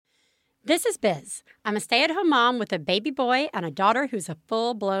This is Biz. I'm a stay-at-home mom with a baby boy and a daughter who's a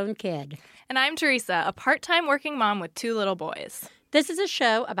full-blown kid. And I'm Theresa, a part-time working mom with 2 little boys. This is a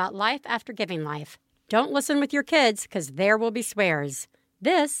show about life after giving life. Don't listen with your kids, because there will be swears.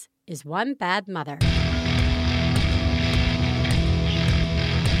 This is One Bad Mother.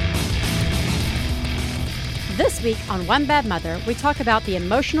 This week on One Bad Mother, we talk about the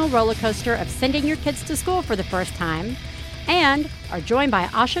emotional roller coaster of sending your kids to school for the first time, and are joined by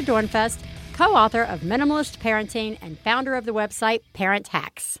Asha Dornfest, co-author of Minimalist Parenting and founder of the website Parent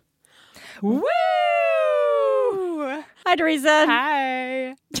Hacks. Woo! Hi, Theresa.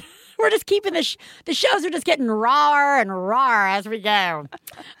 Hi. We're just keeping the shows are just getting rawer and rawer as we go.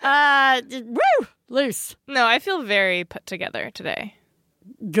 Woo! Loose. No, I feel very put together today.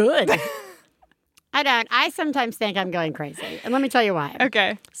 Good. I don't. I sometimes think I'm going crazy. And let me tell you why.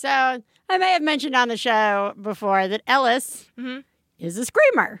 Okay. So I may have mentioned on the show before that Ellis is a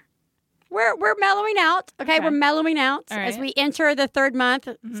screamer. We're mellowing out. Okay, we're mellowing out All right. as we enter the 3rd month.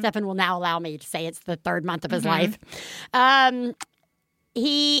 Stefan will now allow me to say it's the 3rd month of his life.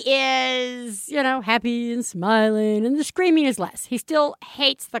 He is, happy and smiling, and the screaming is less. He still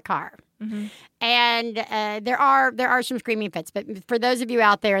hates the car. And there are some screaming fits. But for those of you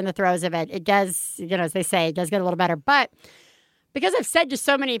out there in the throes of it does, as they say, it does get a little better. But because I've said to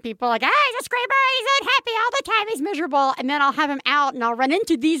so many people, like, he's a screamer, he's unhappy all the time, he's miserable. And then I'll have him out and I'll run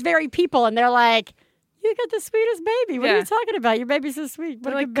into these very people and they're like, you got the sweetest baby. What are you talking about? Your baby's so sweet.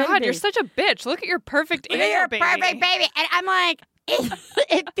 What They're like, God, you're such a bitch. Look at your perfect Look at your perfect baby. And I'm like,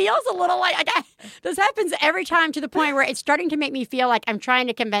 it feels a little like this happens every time to the point where it's starting to make me feel like I'm trying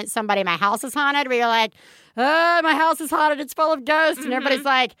to convince somebody my house is haunted. Where you're like, my house is haunted. It's full of ghosts. And everybody's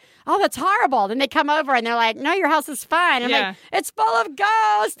like, oh, that's horrible. Then they come over and they're like, no, your house is fine. And I'm like, it's full of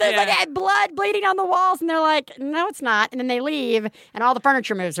ghosts. There's like blood bleeding on the walls. And they're like, no, it's not. And then they leave and all the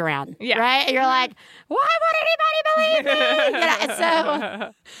furniture moves around. Yeah. Right? And you're like, why would anybody believe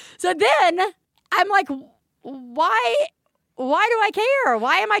me? So then I'm like, why do I care?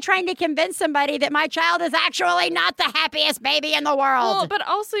 Why am I trying to convince somebody that my child is actually not the happiest baby in the world? Well, but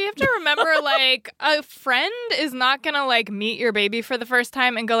also you have to remember, a friend is not going to, meet your baby for the first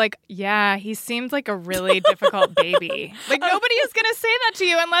time and go, yeah, he seems like a really difficult baby. Nobody is going to say that to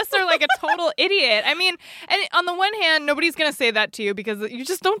you unless they're, a total idiot. I mean, and on the one hand, nobody's going to say that to you because you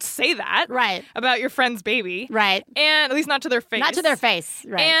just don't say that about your friend's baby. Right. And at least not to their face. Not to their face.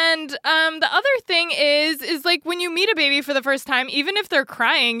 Right. And the other thing is when you meet a baby for the first time, even if they're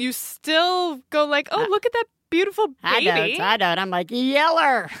crying, you still go look at that beautiful baby. I don't. I'm like,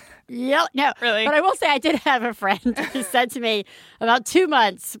 yeller. No, really. But I will say I did have a friend who said to me about 2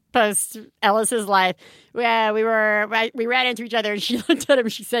 months post Ellis's life, we ran into each other and she looked at him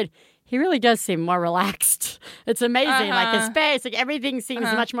and she said, he really does seem more relaxed. It's amazing. His face, everything seems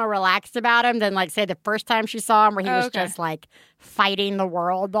much more relaxed about him than, say, the first time she saw him where he was just, fighting the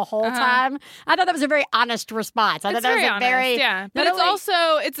world the whole time. I thought that was a very honest response. I thought that was honest, very yeah. But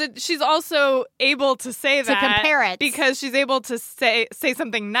she's also able to say that. To compare it. Because she's able to say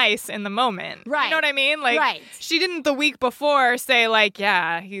something nice in the moment. Right. You know what I mean? Right. She didn't the week before say,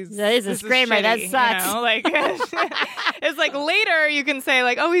 he's a screamer. That sucks. It's later you can say,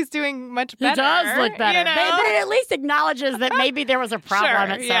 he's doing much better. He does look better. But it at least acknowledges that maybe there was a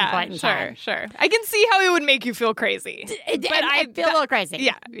problem at some point in time. Sure. I can see how it would make you feel crazy. I feel a little crazy.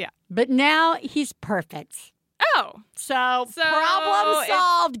 Yeah. But now he's perfect. Oh. So problem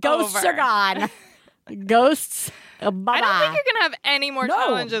solved. Ghosts are gone. Ghosts, bye-bye. I don't think you're going to have any more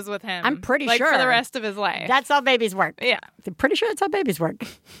challenges with him. I'm pretty sure. For the rest of his life. That's how babies work. Yeah. I'm pretty sure that's how babies work.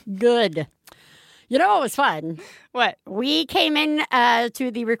 Good. You know what was fun? What? We came in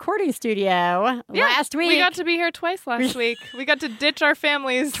to the recording studio last week. We got to be here twice last week. We got to ditch our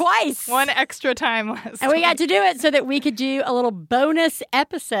families. Twice. One extra time last week. And we got to do it so that we could do a little bonus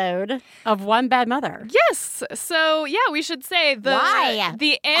episode of One Bad Mother. Yes. So, we should say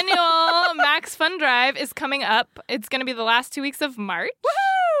the annual Max Fun Drive is coming up. It's going to be the last 2 weeks of March.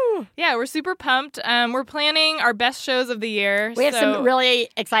 Woohoo! Yeah, we're super pumped. We're planning our best shows of the year. We have some really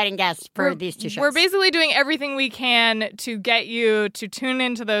exciting guests for these 2 shows. We're basically doing everything we can to get you to tune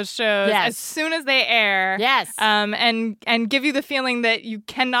into those shows as soon as they air. Yes. And give you the feeling that you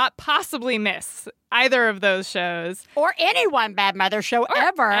cannot possibly miss either of those shows. Or any One Bad Mother show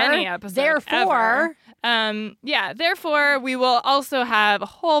ever. Any episode Therefore... ever. Therefore, we will also have a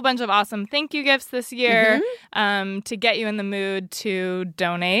whole bunch of awesome thank you gifts this year to get you in the mood to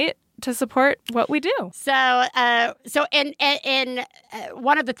donate to support what we do. So in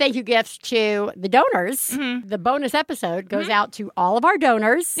one of the thank you gifts to the donors, the bonus episode goes out to all of our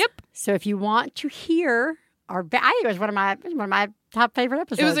donors. Yep. So if you want to hear I think it was one of my top favorite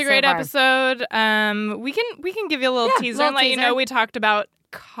episodes. It was a great so far. episode. We can give you a little teaser and let you know we talked about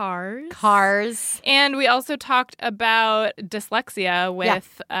Cars. And we also talked about dyslexia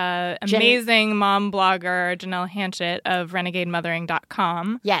with amazing mom blogger Janelle Hanchett of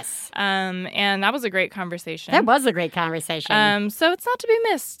renegademothering.com. Yes. And that was a great conversation. That was a great conversation. So it's not to be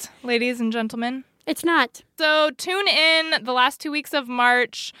missed, ladies and gentlemen. It's not. So tune in the last 2 weeks of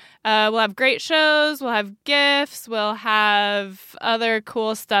March. We'll have great shows. We'll have gifts. We'll have other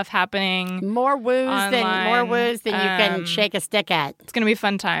cool stuff happening. More woos online. than you can shake a stick at. It's going to be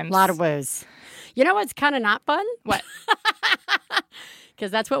fun times. A lot of woos. You know what's kind of not fun? What?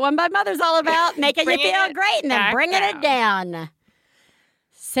 Because that's what One Bad Mother's all about. Making you feel great and then bringing it down.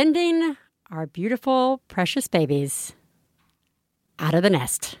 Sending our beautiful, precious babies out of the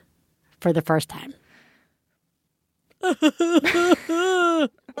nest for the first time.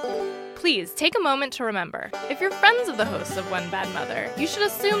 Please take a moment to remember, if you're friends of the hosts of One Bad Mother, you should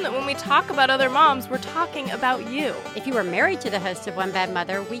assume that when we talk about other moms, we're talking about you. If you are married to the host of One Bad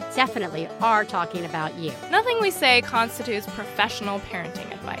Mother, we definitely are talking about you. Nothing we say constitutes professional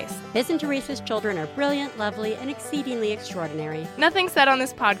parenting advice. Biz and Theresa's children are brilliant, lovely, and exceedingly extraordinary. Nothing said on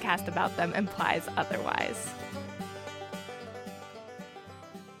this podcast about them implies otherwise.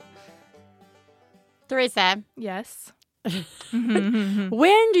 Theresa. Yes.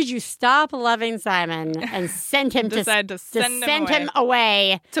 When did you stop loving Simon and send him to send him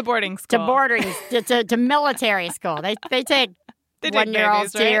away to boarding school? To military school. They take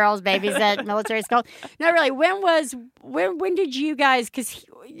 1-year-olds, 2-year-olds, babies at military school. No, really. When did you guys? Because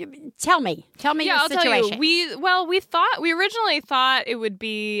tell me the situation. Tell you. We originally thought it would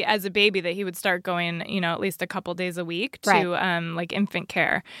be as a baby that he would start going, at least a couple days a week to like infant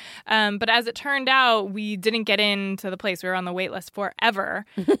care. But as it turned out, we didn't get into the place. We were on the wait list forever.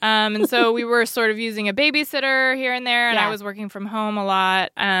 And so we were sort of using a babysitter here and there, and I was working from home a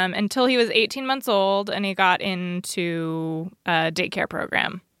lot until he was 18 months old, and he got into a daycare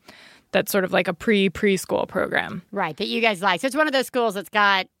program. That's sort of like a preschool program. Right, that you guys like. So it's one of those schools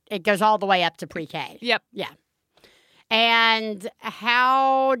it goes all the way up to pre-K. Yep. Yeah. And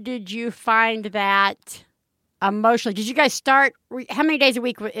how did you find that emotionally? Did you guys start, how many days a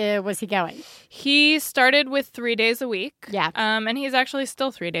week was he going? He started with 3 days a week. Yeah. And he's actually still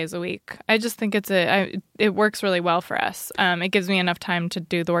 3 days a week. I just think it works really well for us. It gives me enough time to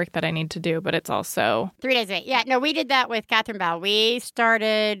do the work that I need to do, but it's also 3 days a week. Yeah, no, we did that with Catherine Bell. We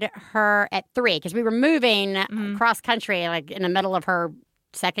started her at 3 because we were moving cross country, like in the middle of her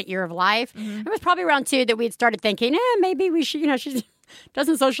second year of life. It was probably around 2 that we'd started thinking, maybe we should, she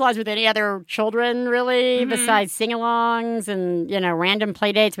doesn't socialize with any other children really besides sing-alongs and, random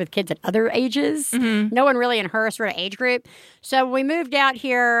play dates with kids at other ages. No one really in her sort of age group. So when we moved out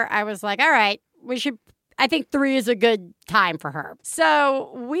here, I was like, all right, I think 3 is a good time for her.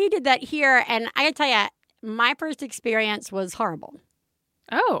 So we did that here. And I gotta tell you, my first experience was horrible.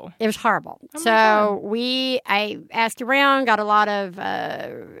 Oh. It was horrible. So I asked around, got a lot of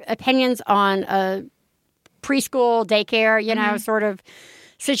opinions on preschool, daycare, sort of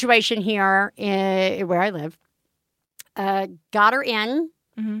situation here where I live. Got her in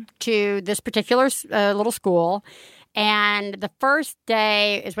to this particular little school. And the first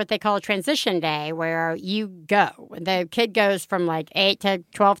day is what they call a transition day, where you go. The kid goes from like 8 to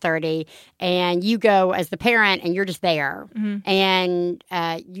 12:30, and you go as the parent, and you're just there. And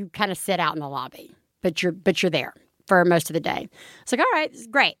you kind of sit out in the lobby, but you're there for most of the day. It's like, all right, this is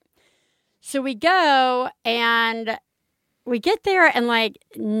great. So we go, and we get there, and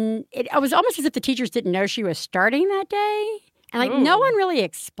it was almost as if the teachers didn't know she was starting that day. And no one really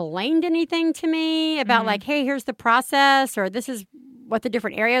explained anything to me about hey, here's the process, or this is what the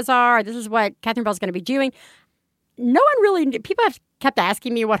different areas are, or this is what Catherine Bell's going to be doing. No one really, people have kept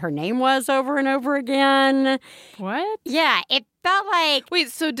asking me what her name was over and over again. What? Yeah, it felt like...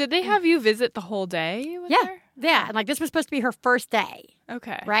 Wait, so did they have you visit the whole day with her? Yeah, and this was supposed to be her first day.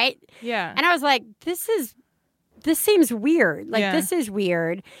 Okay. Right? Yeah. And I was like, this seems weird. This is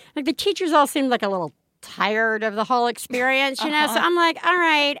weird. The teachers all seemed like a little tired of the whole experience, So I'm like, all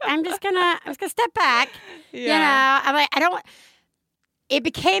right, I'm just gonna step back. I'm like, it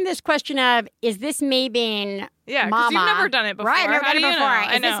became this question of, is this me being mama? Because you've never done it before. Right, I've never done it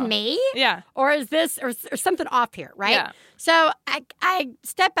before. Is this me? Yeah. Or is this, or something off here, right? Yeah. So I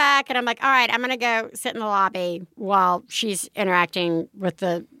step back, and I'm like, all right, I'm going to go sit in the lobby while she's interacting with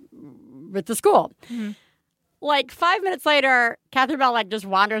the school. 5 minutes later, Catherine Bell just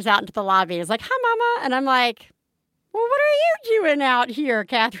wanders out into the lobby. Is like, hi, Mama. And I'm like, well, what are you doing out here,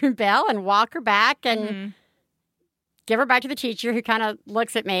 Catherine Bell? And walk her back and give her back to the teacher, who kind of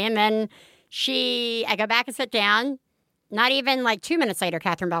looks at me. And then I go back and sit down. Not even like 2 minutes later,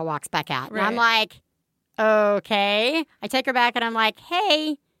 Catherine Bell walks back out. And I'm like, okay. I take her back and I'm like,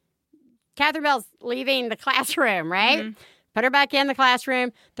 hey, Catherine Bell's leaving the classroom, right? Mm-hmm. Put her back in the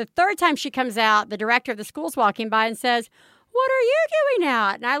classroom. The third time she comes out, the director of the school's walking by and says, what are you doing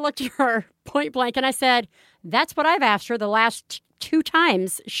out? And I looked at her point blank and I said, that's what I've asked her the last 2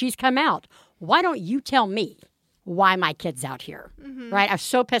 times she's come out. Why don't you tell me why my kid's out here? Mm-hmm. Right? I was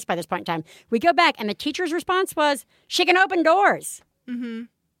so pissed by this point in time. We go back and the teacher's response was, she can open doors. Mm-hmm.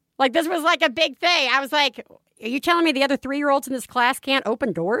 Like this was like a big thing. I was like, are you telling me the other 3-year-olds in this class can't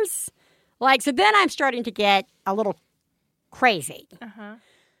open doors? Like, so then I'm starting to get a little crazy. Uh-huh.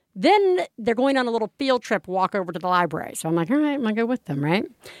 Then they're going on a little field trip, walk over to the library. So I'm like, all right, I'm going to go with them, right?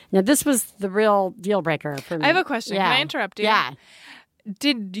 Now, this was the real deal breaker for me. I have a question. Yeah. Can I interrupt you? Yeah.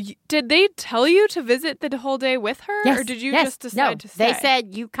 Did they tell you to visit the whole day with her? Yes. Or did you just decide to stay? They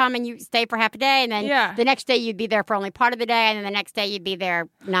said you come and you stay for half a day, and then the next day you'd be there for only part of the day, and then the next day you'd be there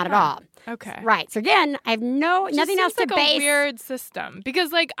not at all. Okay. Right. So again, I have nothing else to base. It's a weird system.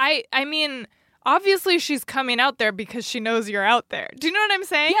 Because, like, I mean... Obviously, she's coming out there because she knows you're out there. Do you know what I'm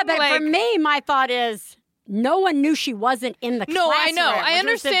saying? Yeah, but for me, my thought is no one knew she wasn't in the classroom. No, I know. I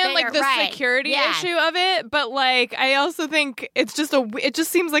understand like the security issue of it, but like I also think it's just it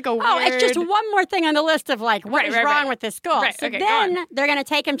just seems like a weird... Oh, it's just one more thing on the list of like what is wrong with this school. Right. So okay, then they're going to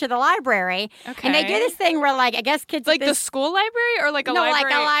take him to the library, and they do this thing where like I guess kids like the school library or like a library,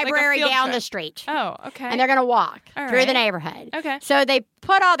 like a library like a down the street. Oh, okay. And they're going to walk through the neighborhood. Okay. So they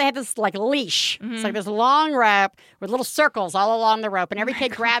have this like leash. Mm-hmm. It's like this long rope with little circles all along the rope, and every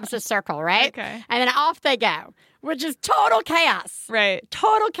kid grabs a circle, right? Okay. And then off they go. Which is total chaos. Right.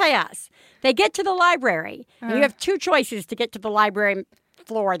 Total chaos. They get to the library, and you have 2 choices to get to the library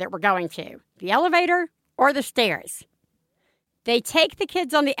floor that we're going to. The elevator or the stairs. They take the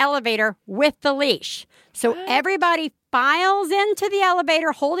kids on the elevator with the leash. So everybody files into the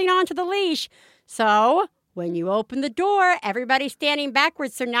elevator holding onto the leash. So... when you open the door, everybody's standing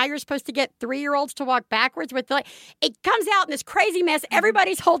backwards. So now you're supposed to get 3-year-olds to walk backwards with the... It comes out in this crazy mess.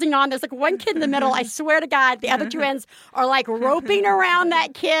 Everybody's holding on. There's like one kid in the middle. I swear to God, the other 2 ends are like roping around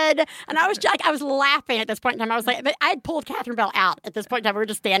that kid. And I was laughing at this point in time. I was like, I had pulled Catherine Bell out at this point in time. We were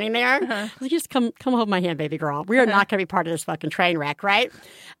just standing there. I was like, just come hold my hand, baby girl. We are not going to be part of this fucking train wreck, right?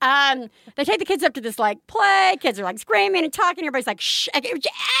 They take the kids up to this like play. Kids are like screaming and talking. Everybody's like, shh. It was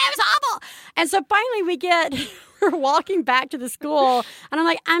awful. And so finally we're walking back to the school, and I'm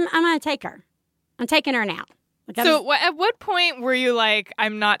like, I'm going to take her. I'm taking her now. Like, so at what point were you like,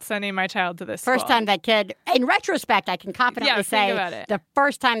 I'm not sending my child to this first school? time that kid, in retrospect, I can confidently say the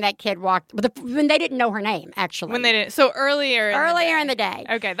first time that kid walked, when they didn't know her name, actually. When they didn't. So earlier in the day.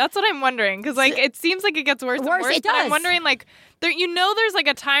 Okay, that's what I'm wondering. Because like, it seems like it gets worse and worse. It does. But I'm wondering like, there's like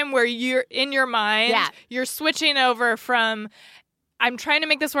a time where you're in your mind, you're switching over from... I'm trying to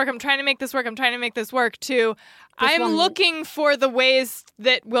make this work, I'm trying to make this work, to I'm looking for the ways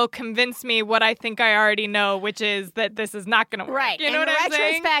that will convince me what I think I already know, which is that this is not going to work. Right. You know what I'm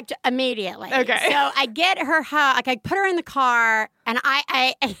saying? In retrospect, immediately. Okay. So I get her, like I put her in the car, and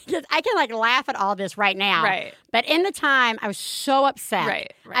I can like laugh at all this right now. Right. But in the time, I was so upset.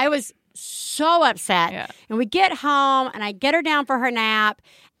 Right. I was so upset. Yeah. And we get home, and I get her down for her nap,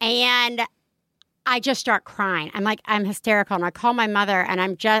 and... I just start crying. I'm hysterical. And I call my mother, and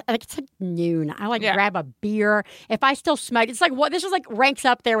I'm just, like, it's like noon. I grab a beer. If I still smoke, it's like, this is like ranks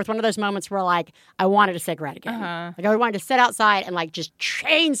up there with one of those moments where like, I wanted a cigarette again. Uh-huh. Like I wanted to sit outside and like just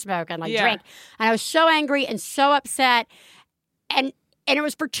chain smoke and like drink. And I was so angry and so upset. And it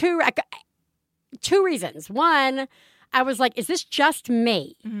was for two reasons. One, I was like, is this just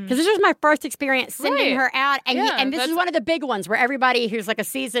me? Because this was my first experience sending her out. And this is one of the big ones where everybody who's like a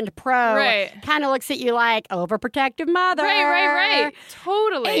seasoned pro kind of looks at you like, overprotective mother. Right.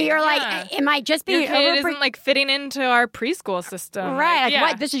 Totally. And you're like, am I just being your kid isn't like fitting into our preschool system. Right. Like,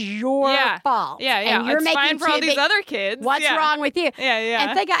 what? This is your fault. Yeah. And you're it's fine for all these other kids. What's wrong with you? Yeah.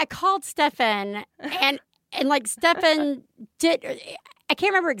 And I called Stefan, and like Stefan did... I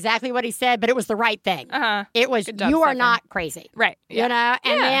can't remember exactly what he said, but it was the right thing. Uh-huh. It was, you are not crazy. Right. Yeah. You know?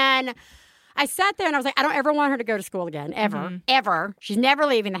 And then I sat there and I was like, I don't ever want her to go to school again. Ever. Mm-hmm. Ever. She's never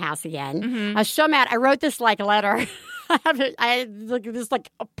leaving the house again. Mm-hmm. I was so mad. I wrote this like letter. First I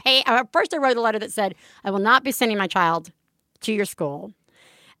wrote a letter that said, I will not be sending my child to your school.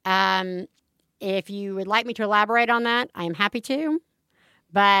 If you would like me to elaborate on that, I am happy to.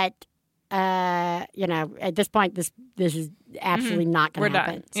 But... at this point, this is absolutely not going to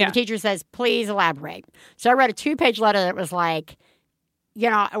happen. So the teacher says, please elaborate. So I wrote a 2-page letter that was like,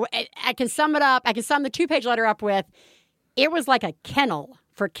 I can sum it up. I can sum the 2-page letter up with, it was like a kennel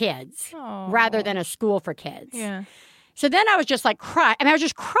for kids rather than a school for kids. Yeah. So then I was just like crushed. I mean, I was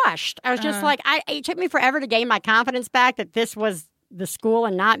just crushed. I was just like, it took me forever to gain my confidence back that this was the school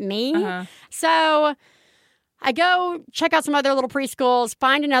and not me. So I go check out some other little preschools,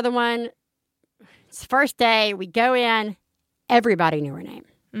 find another one. It's the first day. We go in. Everybody knew her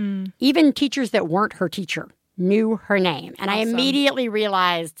name. Even teachers that weren't her teacher knew her name. And I immediately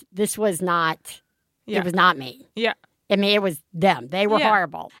realized this was not, it was not me. Yeah. I mean, it was them. They were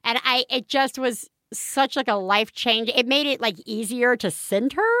horrible. And it just was such like a life change. It made it like easier to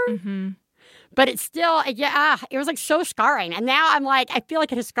send her. But it's still, it was like so scarring. And now I'm like, I feel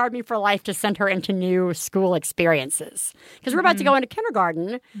like it has scarred me for life to send her into new school experiences. Because we're about to go into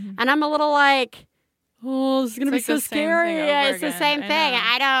kindergarten. And I'm a little like, oh, this is going to be so scary. Yeah, it's the same thing.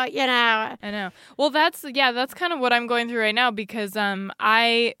 I don't, I know. Well, that's kind of what I'm going through right now because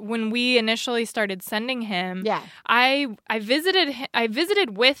when we initially started sending him, I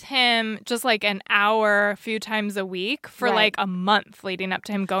visited with him just like an hour a few times a week for like a month leading up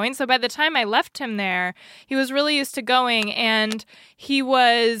to him going. So by the time I left him there, he was really used to going and it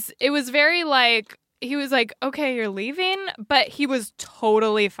was very like, he was like, okay, you're leaving, but he was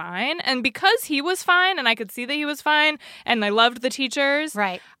totally fine. And because he was fine and I could see that he was fine and I loved the teachers,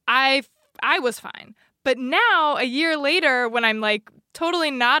 I was fine. But now, a year later, when I'm like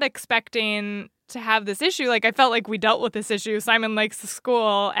totally not expecting to have this issue, like I felt like we dealt with this issue. Simon likes the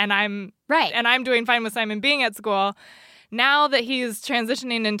school and I'm doing fine with Simon being at school. Now that he's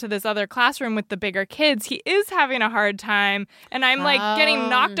transitioning into this other classroom with the bigger kids, he is having a hard time. And I'm like getting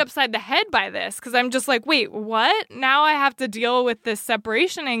knocked upside the head by this because I'm just like, wait, what? Now I have to deal with this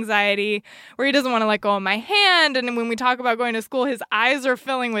separation anxiety where he doesn't want to let go of my hand. And when we talk about going to school, his eyes are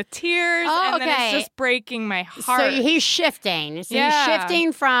filling with tears. And then it's just breaking my heart. So he's shifting. So he's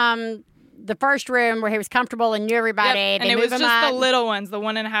shifting from the first room where he was comfortable and knew everybody. And it was just the little ones, the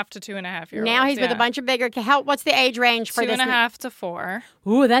 1.5 to 2.5-year-olds. Now he's with a bunch of bigger. What's the age range for this? 2.5 to 4.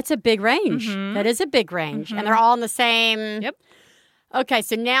 Ooh, that's a big range. That is a big range. And they're all in the same. Yep. Okay,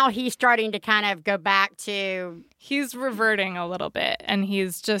 so now he's starting to kind of go back to. He's reverting a little bit. And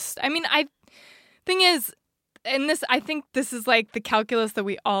he's just, thing is, I think this is like the calculus that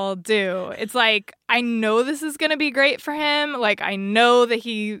we all do. It's like, I know this is going to be great for him. Like, I know that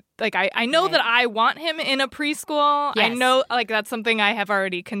I know that I want him in a preschool. Yes. I know, like, that's something I have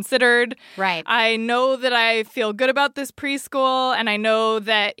already considered. Right. I know that I feel good about this preschool, and I know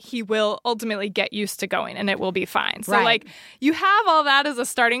that he will ultimately get used to going, and it will be fine. So, like, you have all that as a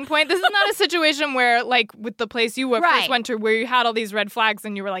starting point. This is not a situation where, like, with the place you first went to, where you had all these red flags,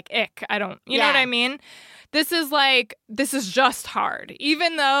 and you were like, ick, I don't, you know what I mean? This is just hard.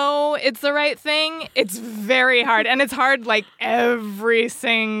 Even though it's the right thing, it's very hard. And it's hard like every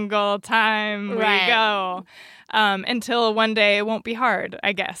single time we go. Until one day it won't be hard,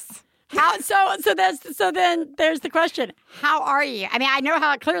 I guess. So then there's the question. How are you? I mean, I know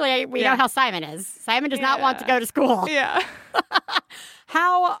how clearly we know how Simon is. Simon does not want to go to school. Yeah.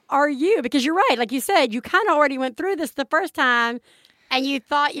 How are you? Because you're right. Like you said, you kind of already went through this the first time. And you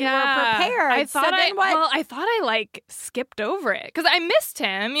thought you were prepared. I thought I like skipped over it because I missed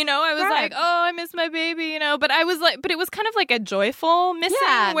him. You know, I was like, oh, I miss my baby. You know, but it was kind of like a joyful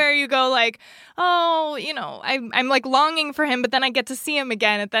missing where you go like, oh, you know, I'm like longing for him, but then I get to see him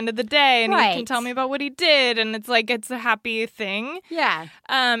again at the end of the day, and he can tell me about what he did, and it's like it's a happy thing. Yeah.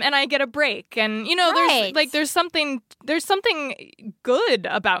 And I get a break, and you know, there's something good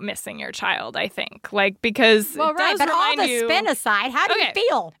about missing your child. I think, like because it does but all remind the spin aside. How do you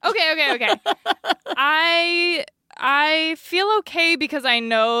feel? Okay. I feel okay because I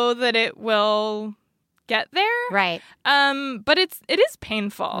know that it will get there. Right. But it is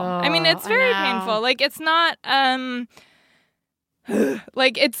painful. I mean, it's very painful. Like it's not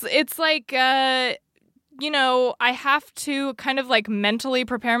like it's like you know, I have to kind of like mentally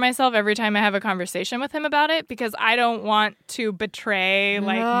prepare myself every time I have a conversation with him about it because I don't want to betray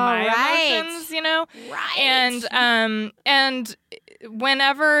like my emotions, you know? Right. And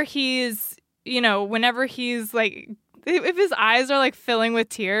whenever he's like, if his eyes are like filling with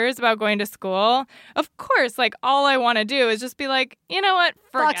tears about going to school, of course, like all I want to do is just be like, you know what?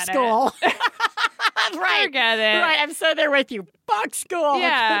 Forget Fuck school. Right. Forget it. Right. I'm so there with you. Fuck school.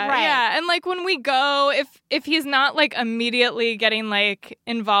 Yeah. Right. Yeah. And like when we go, if he's not like immediately getting like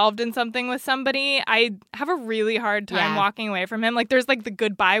involved in something with somebody, I have a really hard time walking away from him. Like there's like the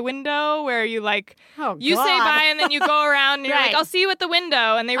goodbye window where you like you say bye and then you go around and you're like, I'll see you at the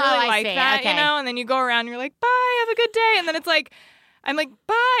window, and they really like that, you know, and then you go around and you're like, bye, have a good day, and then it's like I'm like,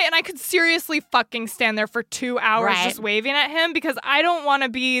 bye. And I could seriously fucking stand there for 2 hours just waving at him because I don't want to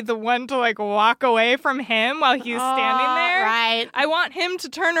be the one to like walk away from him while he's standing there. Right. I want him to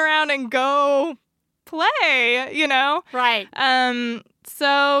turn around and go play, you know? Right.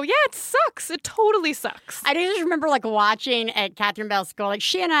 So, yeah, it sucks. It totally sucks. I just remember, like, watching at Catherine Bell's school. Like,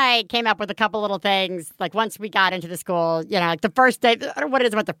 she and I came up with a couple little things. Like, once we got into the school, you know, like the first day, I don't know what it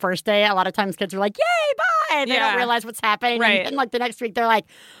is about the first day. A lot of times kids are like, yay, bye. And they don't realize what's happening. Right. And then, like, the next week, they're like,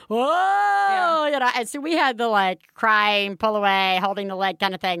 whoa. You know, and so we had the, like, crying, pull away, holding the leg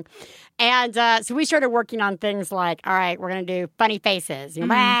kind of thing. And so we started working on things like, all right, we're going to do funny faces, you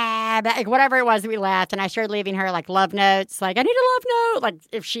know, like whatever it was that we laughed. And I started leaving her like love notes, like I need a love note. Like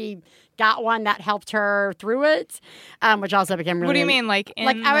if she got one that helped her through it, which also became really. What do you mean? Like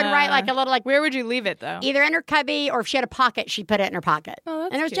I would write like a little like. Where would you leave it though? Either in her cubby or if she had a pocket, she'd put it in her pocket. Oh,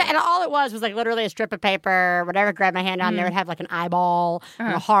 that's and it was cute. and all it was like literally a strip of paper, whatever. Grab my hand on there, would have like an eyeball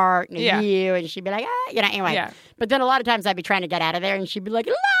and a heart and a U, and she'd be like, you know, anyway. Yeah. But then a lot of times I'd be trying to get out of there, and she'd be like,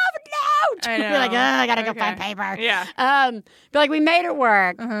 love note. I know. Be like, I gotta go find paper. Yeah. But like we made it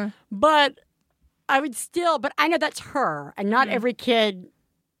work. But I would still, but I know that's her, and not every kid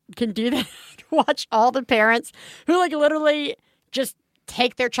can do that. Watch all the parents who like literally just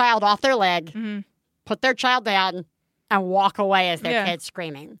take their child off their leg, put their child down, and walk away as their kid's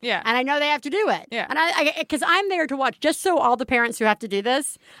screaming. Yeah. And I know they have to do it. Yeah. And I because I'm there to watch, just so all the parents who have to do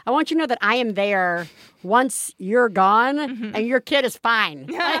this, I want you to know that I am there once you're gone and your kid is fine.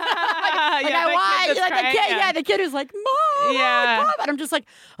 The kid who's like, Mom, Mom. And I'm just like,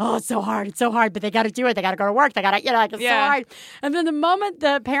 oh, it's so hard. It's so hard. But they got to do it. They got to go to work. They got to, like, it's so hard. And then the moment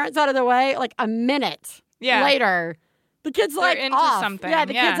the parent's out of the way, like a minute later, the kid's They're like into off. something. Yeah,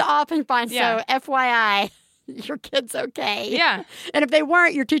 the kid's off and fine. Yeah. So FYI, your kid's okay. Yeah. And if they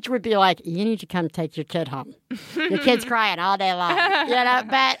weren't, your teacher would be like, you need to come take your kid home. Your kid's crying all day long. You know,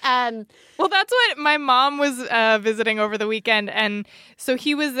 but well, that's what my mom was visiting over the weekend, and so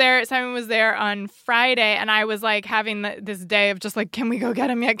he was there. Simon was there on Friday, and I was like having this day of just like, can we go get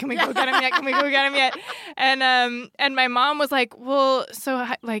him yet? Can we go get him yet? Can we go get him yet? And my mom was like, well, so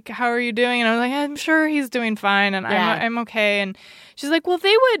like, how are you doing? And I was like, I'm sure he's doing fine, and I'm okay. And she's like, well,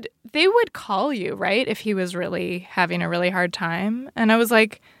 they would call you, right, if he was really having a really hard time. And I was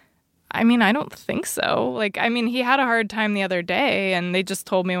like, I mean, I don't think so. Like, I mean, he had a hard time the other day, and they just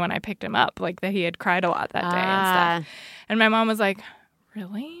told me when I picked him up, like, that he had cried a lot that day and stuff. And my mom was like,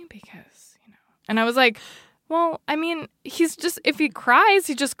 really? Because, you know. And I was like, well, I mean, he's just, if he cries,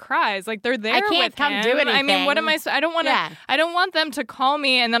 he just cries. Like, they're there with him. I can't come do anything. I mean, what am I, I don't want to, I don't want them to call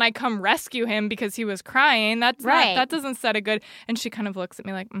me and then I come rescue him because he was crying. That's right. That doesn't set a good, and she kind of looks at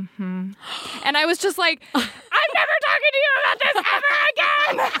me like, And I was just like, I'm never talking to you about this ever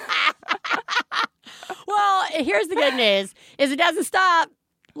again. Well, here's the good news, is it doesn't stop.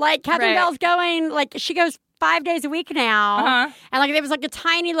 Like, Catherine Bell's going, like, she goes 5 days a week now. And, like, there was, like, a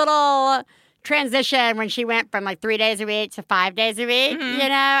tiny little transition when she went from, like, 3 days a week to 5 days a week, you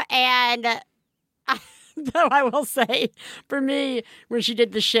know? And though I will say, for me, when she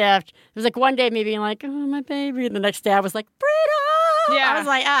did the shift, it was, like, one day me being like, oh, my baby. And the next day I was like, freedom! Yeah. I was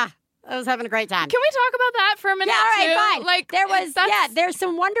like, I was having a great time. Can we talk about that for a minute? Yeah, all right, too? fine. Like, there was, there's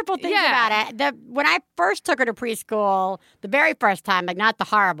some wonderful things about it. When I first took her to preschool, the very first time, like not the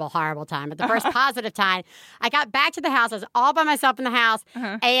horrible, horrible time, but the first positive time, I got back to the house. I was all by myself in the house.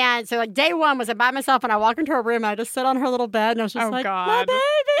 And so, like, day one was I by myself, and I walked into her room, and I just sit on her little bed, and I was just like, God. my baby.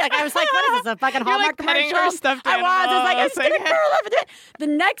 Like, I was like, what is this, a fucking Hallmark commercial? Her stuffed I was like, I'm just animal. going to curl up and do it. The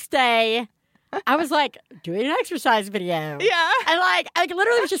next day, I was like, doing an exercise video. Yeah. And like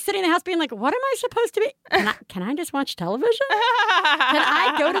literally was just sitting in the house being like, what am I supposed to be? Can I just watch television? Can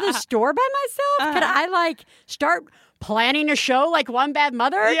I go to the store by myself? Can I like start planning a show like One Bad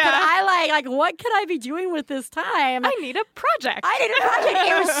Mother? Yeah. Can I like what could I be doing with this time? I need a project.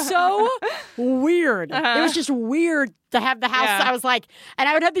 It was so weird. It was just weird to have the house. Yeah. I was like, and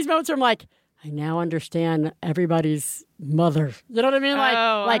I would have these moments where I'm like, I now understand everybody's mother. You know what I mean?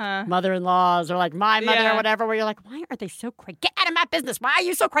 Like mother-in-laws or like my mother or whatever, where you're like, why are they so crazy? Get out of my business. Why are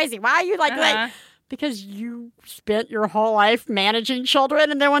you so crazy? Why are you like because you spent your whole life managing children,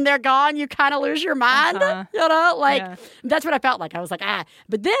 and then when they're gone, you kind of lose your mind. You know? Like, that's what I felt like. I was like,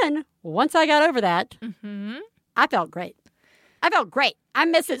 But then, once I got over that, I felt great. I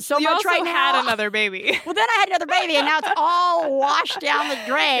miss it so much right now. You also had another baby. Well, then I had another baby, and now it's all washed down the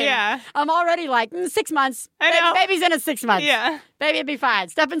drain. Yeah. I'm already like, 6 months. I know. Baby's in at 6 months. Yeah. Baby, it'd be fine.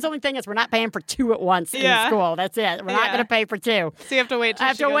 Stefan's only thing is we're not paying for 2 at once in school. That's it. We're not going to pay for 2. So you have to wait till I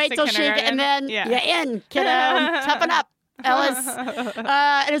have to wait till she, and then you're in, kiddo. Toughen up, Ellis.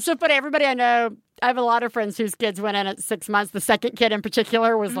 And it's so funny. Everybody I know, I have a lot of friends whose kids went in at 6 months. The second kid in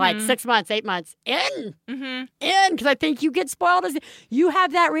particular was like 6 months, 8 months. In. Because I think you get spoiled as you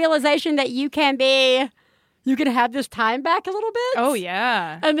have that realization that you can have this time back a little bit. Oh,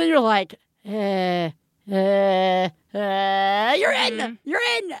 yeah. And then you're like, you're in. You're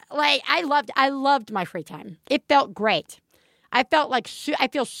in. Like, I loved my free time. It felt great. I felt like I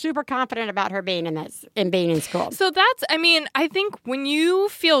feel super confident about her being in this and being in school. So that's, I mean, I think when you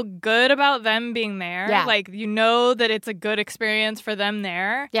feel good about them being there, like you know that it's a good experience for them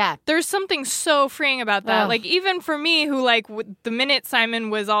there. Yeah. There's something so freeing about that. Like even for me who like the minute Simon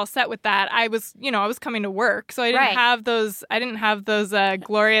was all set with that, I was coming to work. So I didn't have those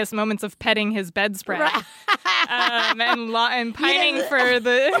glorious moments of petting his bedspread. Right. And pining for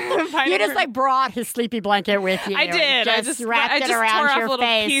the you just like brought his sleepy blanket with you. I did. I just wrapped it around your face, tore off a little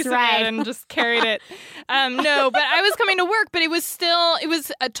piece of it and just carried it. No, but I was coming to work, but it was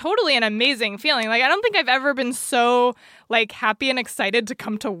totally an amazing feeling. Like I don't think I've ever been so like happy and excited to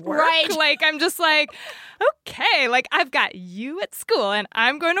come to work. Right. Like I'm just like, okay, like I've got you at school and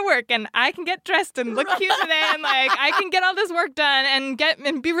I'm going to work and I can get dressed and look cute today and like I can get all this work done and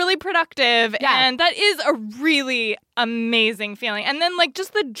be really productive. Yeah. And that is a really amazing feeling. And then like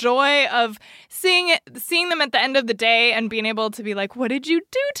just the joy of seeing them at the end of the day and being able to be like, what did you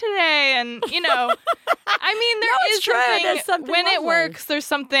do today? And I mean, there is something when it works, there's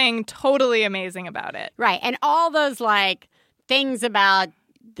something totally amazing about it. Right. And all those like things about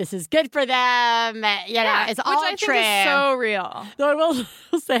this is good for them, it's all which I true. Think is so real. Though I will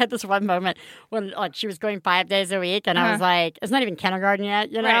say I had this one moment when like she was going 5 days a week and I was like, it's not even kindergarten yet,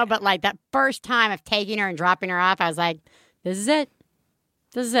 right. But like that first time of taking her and dropping her off, I was like, this is it.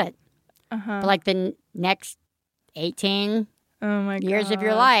 But like the next 18 years of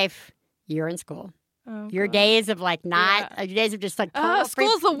your life, you're in school. Oh, your days of like your days of just like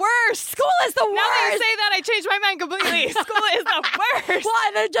school's the worst. School is the worst. Now that you say that, I changed my mind completely. School is the worst. Well,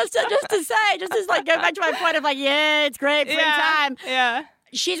 and then just to like go back to my point of like, yeah, it's great, free time. Yeah.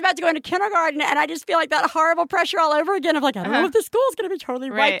 She's about to go into kindergarten, and I just feel like that horrible pressure all over again of like, I don't know if the school's going to be totally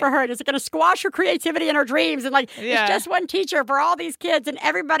right for her. And it's going to squash her creativity and her dreams. And like, it's just one teacher for all these kids, and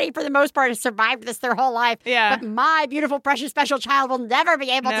everybody, for the most part, has survived this their whole life. Yeah. But my beautiful, precious, special child will never be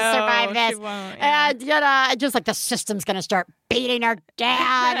able to survive this. She won't, yeah. And, just like the system's going to start beating her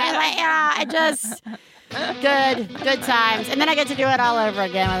down. And like, I just... Good times. And then I get to do it all over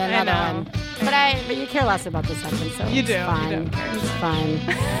again with another one. But you care less about the second, so you do. Fine. You don't care. It's fine.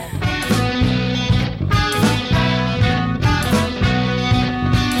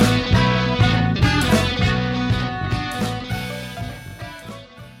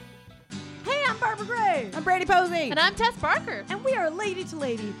 Hey, I'm Barbara Gray. I'm Brady Posey. And I'm Tess Barker. And we are Lady to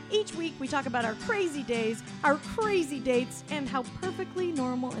Lady. Each week we talk about our crazy days, our crazy dates, and how perfectly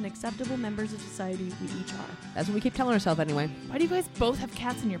normal and acceptable members of society we each are. That's what we keep telling ourselves anyway. Why do you guys both have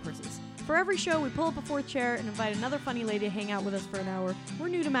cats in your purses? For every show, we pull up a fourth chair and invite another funny lady to hang out with us for an hour. We're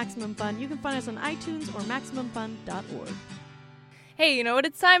new to Maximum Fun. You can find us on iTunes or MaximumFun.org. Hey, you know what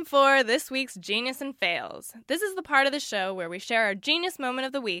it's time for? This week's Genius and Fails. This is the part of the show where we share our genius moment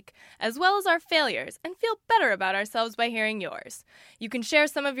of the week, as well as our failures, and feel better about ourselves by hearing yours. You can share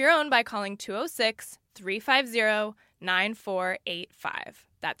some of your own by calling 206-350-9485.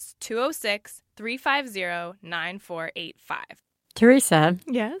 That's 206-350-9485. Theresa.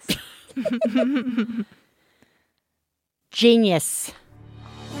 Yes? Genius.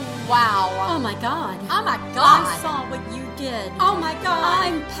 Wow. Oh my God. Oh my God. I saw what you did. Oh my God.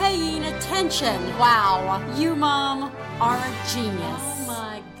 I'm paying attention. Wow. You, Mom, are a genius. Oh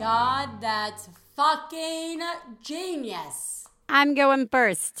my God. That's fucking genius. I'm going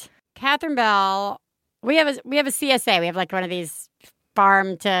first. Catherine Bell. We have a CSA. We have like one of these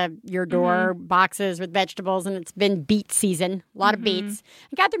farm to your door boxes with vegetables, and it's been beet season. A lot of beets.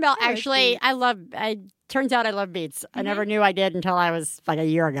 And Catherine Bell, actually, turns out I love beets. I never knew I did until I was like a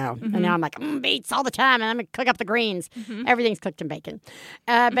year ago. And now I'm like, beets all the time, and I'm going to cook up the greens. Everything's cooked in bacon.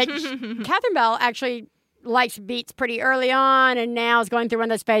 But Catherine Bell actually likes beets pretty early on, and now is going through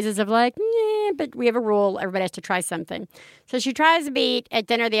one of those phases of like, but we have a rule. Everybody has to try something. So she tries a beet at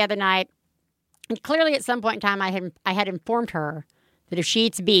dinner the other night. And clearly at some point in time, I had informed her that if she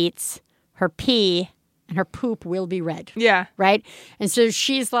eats beets, her pee and her poop will be red. Yeah. Right? And so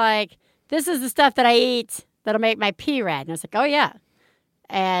she's like, this is the stuff that I eat that'll make my pee red. And I was like, oh, yeah.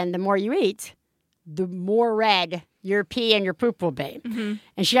 And the more you eat, the more red your pee and your poop will be.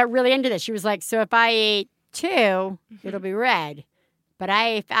 And she got really into this. She was like, so if I eat 2, it'll be red. But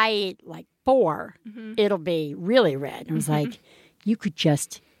if I eat like 4, it'll be really red. And I was like, you could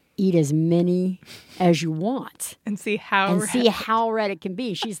just eat as many as you want and see how red it can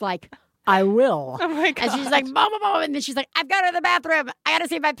be. She's like, I will. Oh my God. And she's like, boom, boom, boom. And then she's like, I've got to go to the bathroom. I got to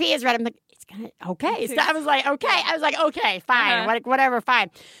see if my pee is red. I'm like, it's okay. So I was like, okay, fine, whatever, fine.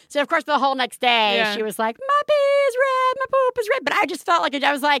 So of course the whole next day she was like, my pee is red, my poop is red. But I just felt like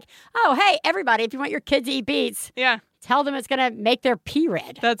I was like, oh, hey, everybody, if you want your kids to eat beets, tell them it's going to make their pee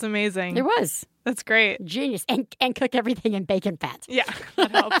red. That's amazing. It was. That's great. Genius. And cook everything in bacon fat. Yeah,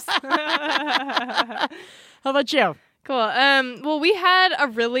 that helps. How about you? Cool. Well, we had a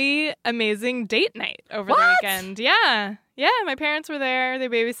really amazing date night over the weekend. Yeah. Yeah, my parents were there. They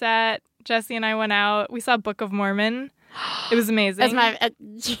babysat. Jesse and I went out. We saw Book of Mormon. It was amazing.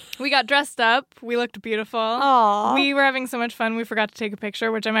 We got dressed up. We looked beautiful. Aww. We were having so much fun. We forgot to take a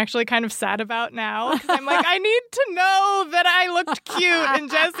picture, which I'm actually kind of sad about now. 'Cause I'm like, I need to know that I looked cute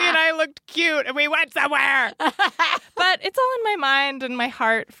and Jesse and I looked cute and we went somewhere. But it's all in my mind and my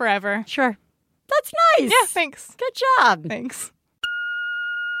heart forever. Sure. That's nice. Yeah, thanks. Good job. Thanks.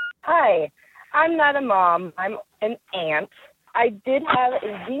 Hi. I'm not a mom. I'm an aunt. I did have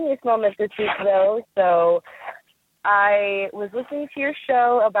a genius moment this week, though, so I was listening to your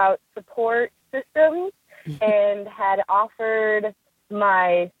show about support systems and had offered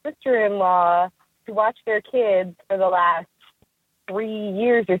my sister-in-law to watch their kids for the last 3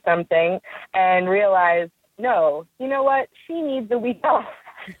 years or something and realized, no, you know what? She needs a week off.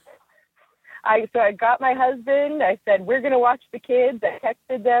 So I got my husband. I said, we're going to watch the kids. I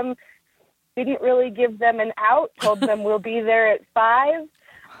texted them. Didn't really give them an out. Told them we'll be there at 5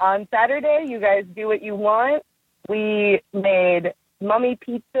 on Saturday. You guys do what you want. We made mummy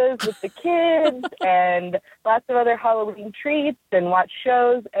pizzas with the kids and lots of other Halloween treats and watched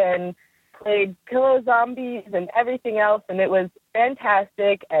shows and played Pillow Zombies and everything else. And it was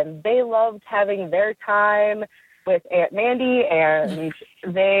fantastic. And they loved having their time with Aunt Mandy. And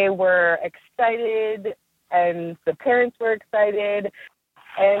they were excited. And the parents were excited.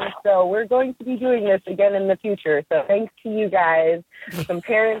 And so we're going to be doing this again in the future. So thanks to you guys. Some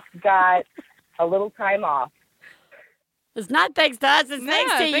parents got a little time off. It's not thanks to us. It's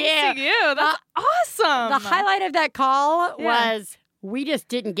thanks to you. Thanks to you. That's awesome. The highlight of that call was we just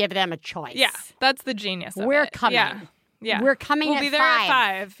didn't give them a choice. Yeah, that's the genius of We're it. coming. Yeah. We're coming we'll at 5. be there at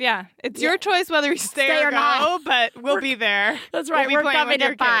 5. Yeah. It's your choice whether you stay or go, not. but we'll be there. That's right. We'll We're coming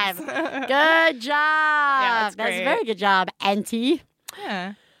at 5. Good job. Yeah, that's a very good job, Auntie.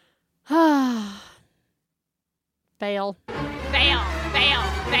 Yeah. Fail.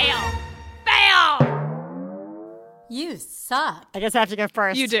 You suck. I guess I have to go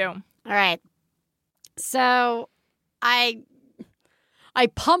first. You do. All right. So I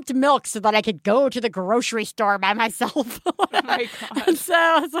pumped milk so that I could go to the grocery store by myself. Oh my God. And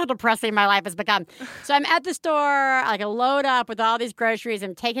so depressing my life has become. So I'm at the store, like a load up with all these groceries.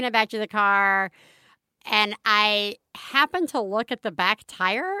 I'm taking it back to the car. And I happen to look at the back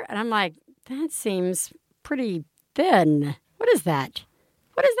tire, and I'm like, that seems pretty thin. What is that?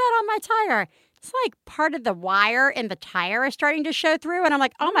 What is that on my tire? It's like part of the wire in the tire is starting to show through. And I'm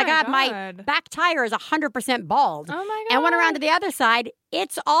like, oh my God, my back tire is 100% bald. Oh my God. And went around to the other side,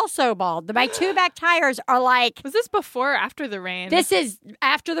 it's also bald. My 2 back tires are like... Was this before or after the rain? This is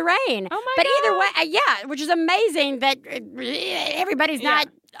after the rain. Oh my But God. either way, which is amazing that everybody's not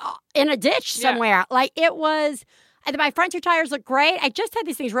in a ditch somewhere. Like it was... My front 2 tires look great. I just had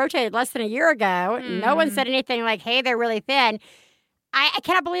these things rotated less than a year ago. No one said anything like, hey, they're really thin. I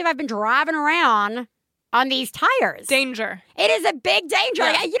cannot believe I've been driving around on these tires. Danger. It is a big danger.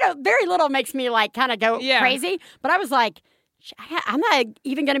 Yeah. Like, very little makes me like kind of go crazy. But I was like, I'm not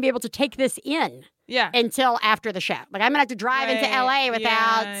even going to be able to take this in until after the show. Like I'm going to have to drive into LA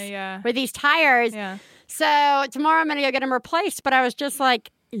with these tires. Yeah. So tomorrow I'm going to go get them replaced. But I was just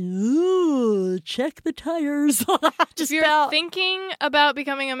like, ooh, check the tires. If you're thinking about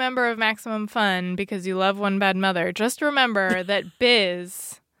becoming a member of Maximum Fun because you love One Bad Mother, just remember that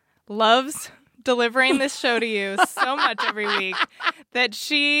Biz loves delivering this show to you so much every week that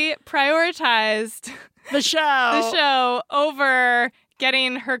she prioritized the show over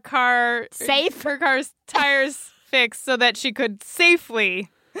getting her car's tires fixed so that she could safely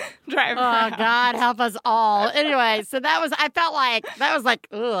drive around. Oh, God, help us all. Anyway, so I felt like,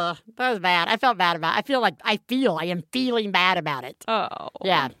 ugh, that was bad. I felt bad about it. I am feeling bad about it. Oh.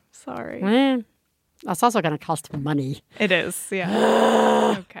 Yeah. Sorry. That's also going to cost money. It is,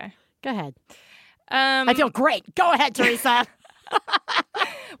 yeah. Okay. Go ahead. I feel great. Go ahead, Theresa.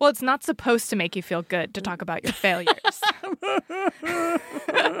 Well, it's not supposed to make you feel good to talk about your failures.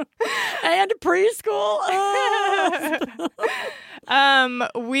 And preschool.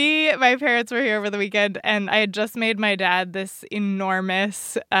 My parents were here over the weekend, and I had just made my dad this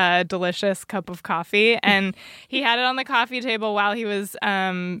enormous, delicious cup of coffee, and he had it on the coffee table while he was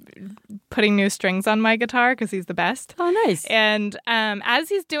putting new strings on my guitar because he's the best. Oh, nice. And as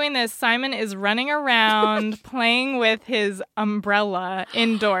he's doing this, Simon is running around playing with his umbrella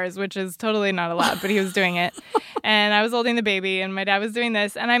indoors, which is totally not allowed, but he was doing it. And I was holding the baby, and my dad was doing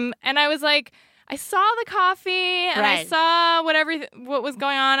this, and I was like, I saw the coffee, and I saw what was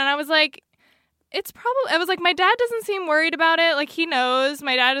going on, and I was like, my dad doesn't seem worried about it. Like, he knows.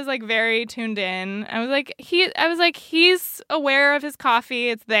 My dad is like very tuned in. I was like, he's aware of his coffee.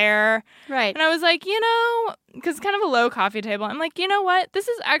 It's there. Right. And I was like, because it's kind of a low coffee table. I'm like, you know what? This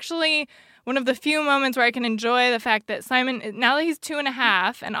is actually one of the few moments where I can enjoy the fact that Simon, now that he's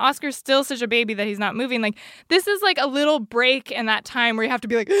 2.5, and Oscar's still such a baby that he's not moving, like, this is like a little break in that time where you have to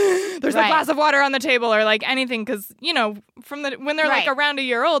be like, there's a glass of water on the table or like anything, because, when they're like around a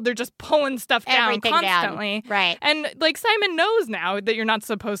year old, they're just pulling stuff down constantly. Right. And like Simon knows now that you're not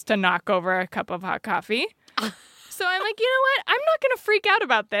supposed to knock over a cup of hot coffee. So I'm like, you know what? I'm not going to freak out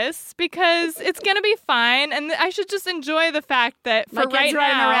about this because it's going to be fine. And I should just enjoy the fact that for right now,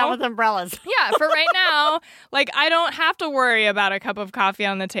 running around with umbrellas. Yeah, for right now, like, I don't have to worry about a cup of coffee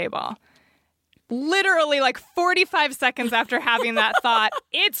on the table. Literally, like 45 seconds after having that thought,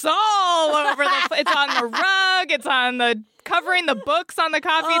 it's all over it's on the rug, it's on the covering the books on the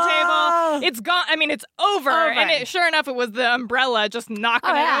coffee table. It's gone. I mean, it's over. And sure enough, it was the umbrella just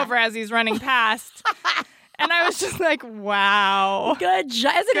knocking it over as he's running past. And I was just like, wow. Good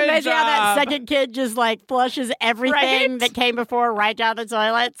job. Isn't it amazing how that second kid just like flushes everything that came before right down the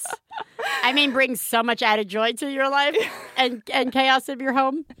toilets? I mean, brings so much added joy to your life and chaos of your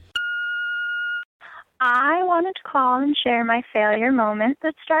home. I wanted to call and share my failure moment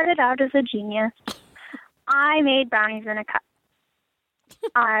that started out as a genius. I made brownies in a cup.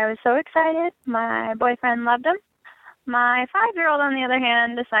 I was so excited. My boyfriend loved them. My 5-year-old, on the other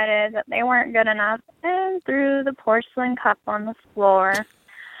hand, decided that they weren't good enough and threw the porcelain cup on the floor.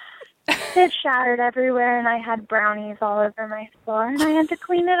 It shattered everywhere, and I had brownies all over my floor, and I had to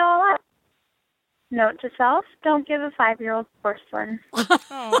clean it all up. Note to self, don't give a 5-year-old porcelain.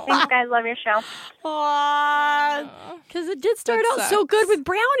 Thanks, guys. Love your show. Because it did start out so good with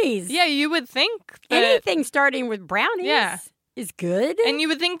brownies. Yeah, you would think that anything starting with brownies is good. And you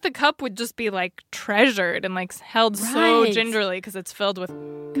would think the cup would just be like treasured and like held so gingerly because it's filled with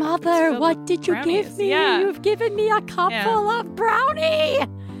Mother, what did you give me? Yeah. You've given me a cup full of brownie.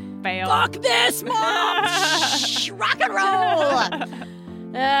 Fail. Fuck this, Mom! Shh, rock and roll!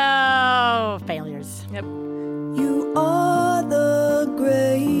 Oh, failures. Yep. You are the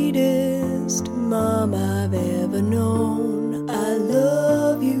greatest mom I've ever known. I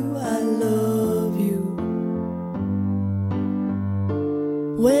love you, I love you.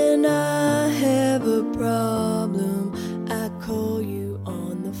 When I have a problem, I call you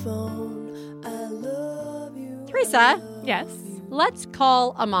on the phone. I love you. Theresa. Yes. Let's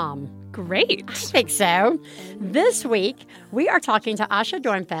call a mom. Great. I think so. This week, we are talking to Asha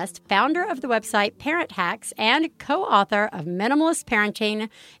Dornfest, founder of the website Parent Hacks and co-author of Minimalist Parenting,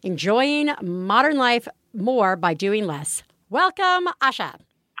 Enjoying Modern Life More by Doing Less. Welcome, Asha.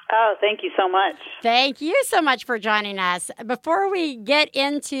 Oh, thank you so much. Thank you so much for joining us. Before we get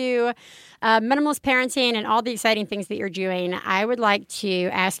into minimalist parenting and all the exciting things that you're doing, I would like to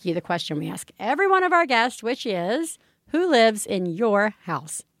ask you the question we ask every one of our guests, which is, who lives in your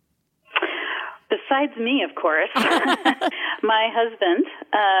house? Besides me, of course, my husband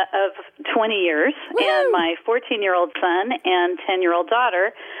of 20 years, and my 14-year-old son and 10-year-old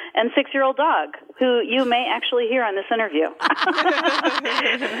daughter and 6-year-old dog, who you may actually hear on this interview.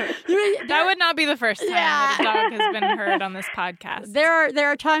 That would not be the first time that a dog has been heard on this podcast. There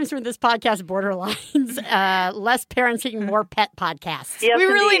are times when this podcast borderlines less parenting, more pet podcasts. Yes, we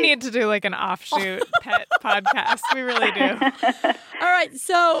really indeed. need to do like an offshoot pet podcast. We really do. All right,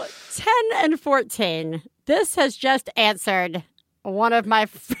 so 10 and 14. This has just answered one of my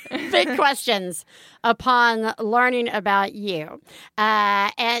big questions upon learning about you.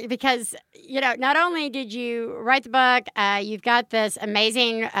 And because, not only did you write the book, you've got this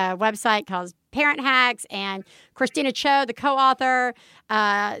amazing website called Parent Hacks, and Christina Cho, the co-author,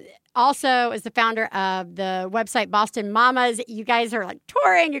 also is the founder of the website Boston Mamas. You guys are like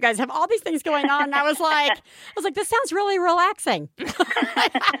touring. You guys have all these things going on. And I was like, this sounds really relaxing.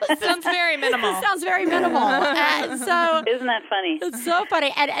 Sounds very minimal. It sounds very minimal. So Isn't that funny? it's so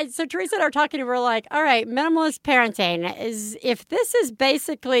funny. And so Theresa and I are talking, and we're like, all right, minimalist parenting is, if this is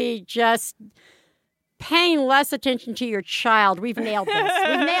basically just paying less attention to your child. We've nailed this.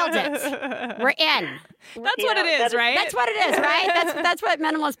 We've nailed it. We're in. That's what it is, right? That's what it is, right? That's what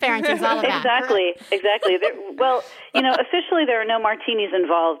minimalist parenting is all about. Exactly. Well, officially there are no martinis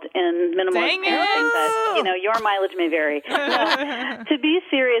involved in minimalist parenting, but your mileage may vary. No, to be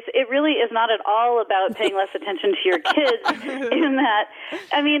serious, it really is not at all about paying less attention to your kids. in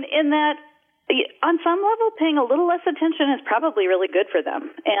that, on some level, paying a little less attention is probably really good for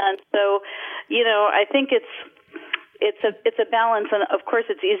them, and so, I think it's a balance, and of course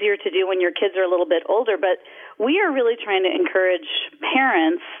it's easier to do when your kids are a little bit older, but we are really trying to encourage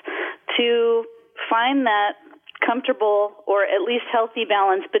parents to find that comfortable or at least healthy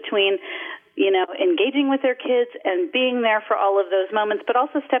balance between, engaging with their kids and being there for all of those moments, but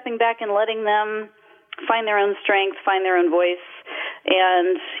also stepping back and letting them find their own strength, find their own voice,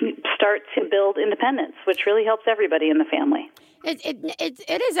 and start to build independence, which really helps everybody in the family.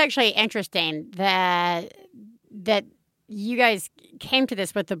 It is actually interesting that you guys came to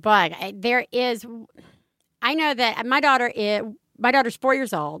this with the book. I know that my daughter's 4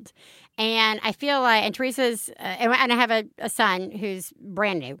 years old, and I feel like, and Teresa's, and I have a son who's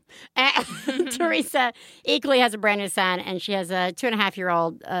brand new. And Teresa equally has a brand new son, and she has a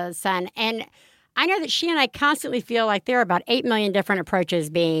 2.5-year-old son. And I know that she and I constantly feel like there are about 8 million different approaches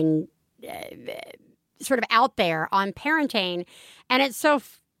being sort of out there on parenting. And it's so,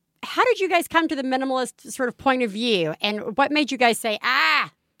 how did you guys come to the minimalist sort of point of view? And what made you guys say,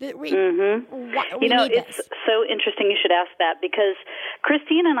 we need it's this? So interesting you should ask that, because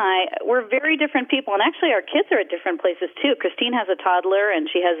Christine and I, we're very different people, and actually our kids are at different places too. Christine has a toddler and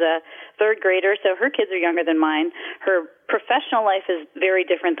she has a third grader, so her kids are younger than mine. Her professional life is very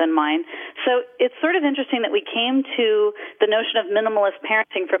different than mine. So it's sort of interesting that we came to the notion of minimalist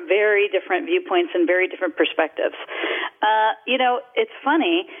parenting from very different viewpoints and very different perspectives. It's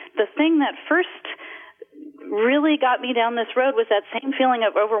funny, the thing that first really got me down this road was that same feeling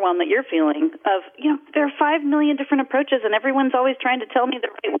of overwhelm that you're feeling of, there are 5 million different approaches and everyone's always trying to tell me the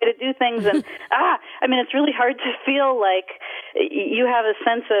right way to do things. And, it's really hard to feel like you have a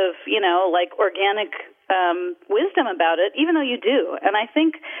sense of, organic wisdom about it, even though you do. And I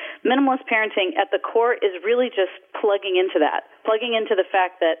think minimalist parenting at the core is really just plugging into the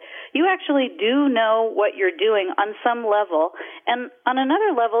fact that you actually do know what you're doing on some level. And on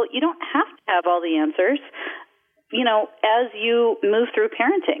another level, you don't have to have all the answers. As you move through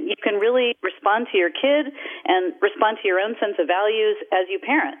parenting, you can really respond to your kid and respond to your own sense of values as you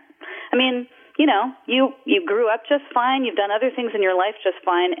parent. You grew up just fine. You've done other things in your life just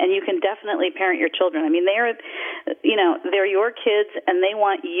fine, and you can definitely parent your children. They're your kids, and they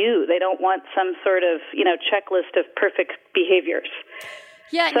want you. They don't want some sort of, checklist of perfect behaviors.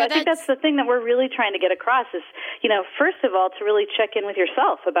 Yeah, so I think that's the thing that we're really trying to get across is, first of all, to really check in with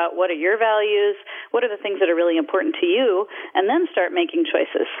yourself about what are your values, what are the things that are really important to you, and then start making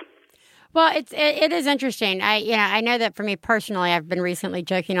choices. Well, it is interesting. I know that for me personally, I've been recently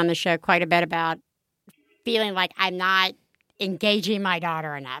joking on the show quite a bit about feeling like I'm not engaging my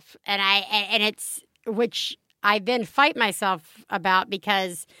daughter enough, which I then fight myself about,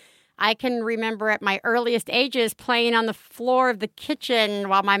 because I can remember at my earliest ages playing on the floor of the kitchen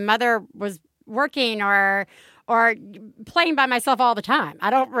while my mother was working, or playing by myself all the time. I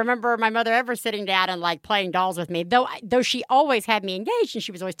don't remember my mother ever sitting down and playing dolls with me, though she always had me engaged and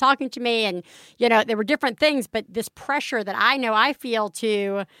she was always talking to me, and there were different things, but this pressure that I feel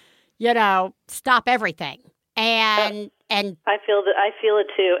to stop everything. And I feel it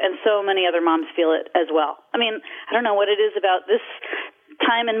too, and so many other moms feel it as well. I don't know what it is about this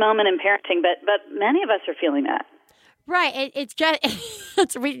time and moment in parenting, but many of us are feeling that. Right. It's just,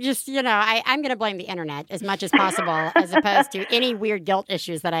 I'm going to blame the internet as much as possible, as opposed to any weird guilt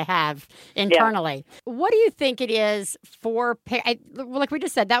issues that I have internally. Yeah. What do you think it is for, like we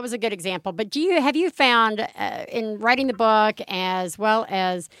just said, that was a good example, but have you found in writing the book, as well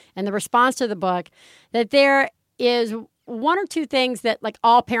as in the response to the book, that there is one or two things that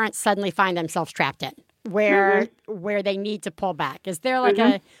all parents suddenly find themselves trapped in, where they need to pull back? Is there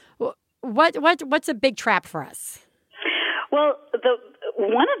what's a big trap for us? Well,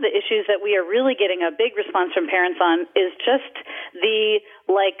 one of the issues that we are really getting a big response from parents on is just the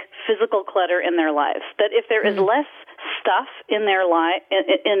physical clutter in their lives. That if there is less stuff in their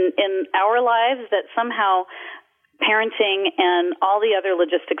in our lives, that somehow parenting and all the other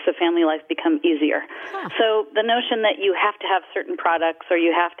logistics of family life become easier. Huh. So the notion that you have to have certain products, or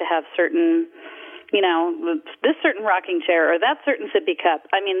you have to have certain, this certain rocking chair or that certain sippy cup,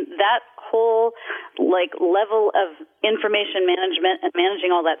 that whole level of information management and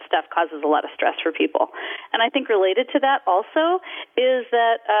managing all that stuff causes a lot of stress for people. And I think related to that also is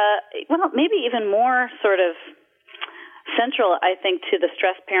that, maybe even more sort of central, I think, to the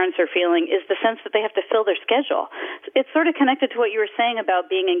stress parents are feeling is the sense that they have to fill their schedule. It's sort of connected to what you were saying about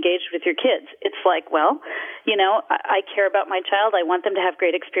being engaged with your kids. It's like, I care about my child. I want them to have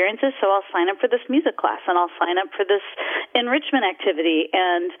great experiences, so I'll sign up for this music class, and I'll sign up for this enrichment activity,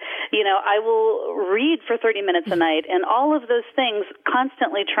 and, I will read for 30 minutes a night, and all of those things,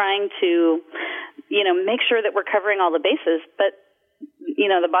 constantly trying to, make sure that we're covering all the bases. But,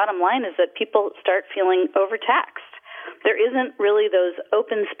 the bottom line is that people start feeling overtaxed. There isn't really those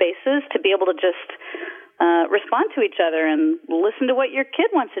open spaces to be able to just respond to each other and listen to what your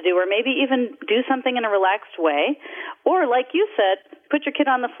kid wants to do, or maybe even do something in a relaxed way. Or, like you said, put your kid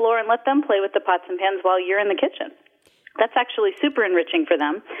on the floor and let them play with the pots and pans while you're in the kitchen. That's actually super enriching for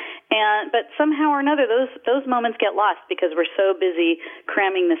them. But somehow or another, those moments get lost because we're so busy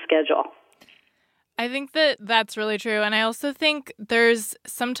cramming the schedule. I think that that's really true. And I also think there's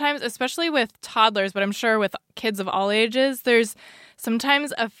sometimes, especially with toddlers, but I'm sure with kids of all ages, there's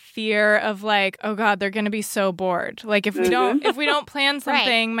sometimes a fear of like, oh God, they're going to be so bored. Like if we don't plan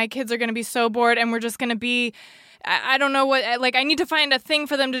something, my kids are going to be so bored and we're just going to be, I don't know what, like I need to find a thing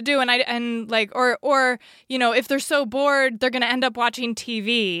for them to do. Or if they're so bored, they're going to end up watching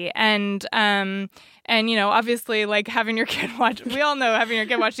TV and, obviously, like, having your kid watch... We all know having your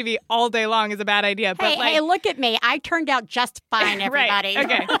kid watch TV all day long is a bad idea. But hey, look at me. I turned out just fine, everybody.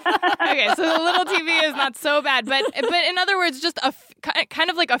 Right. Okay, so the little TV is not so bad. But in other words, just kind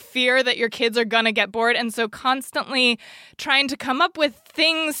of like a fear that your kids are going to get bored. And so constantly trying to come up with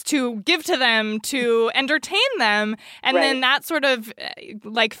things to give to them to entertain them. And then that sort of,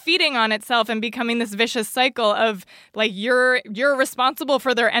 like, feeding on itself and becoming this vicious cycle of, like, you're responsible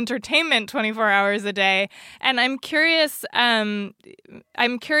for their entertainment 24 hours a day. And I'm curious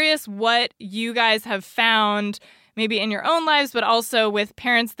what you guys have found maybe in your own lives, but also with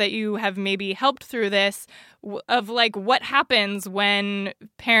parents that you have maybe helped through this, of like what happens when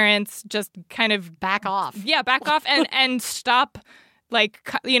parents just kind of back off. Yeah, back off and stop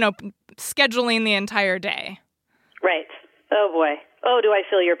scheduling the entire day. Right. Oh boy. Oh, do I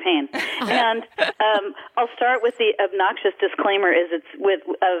feel your pain? And I'll start with the obnoxious disclaimer: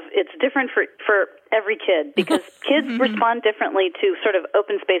 it's different for every kid, because kids respond differently to sort of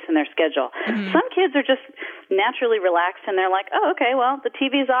open space in their schedule. Some kids are just naturally relaxed and they're like, oh, okay, well, the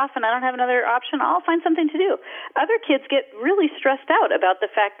TV's off and I don't have another option. I'll find something to do. Other kids get really stressed out about the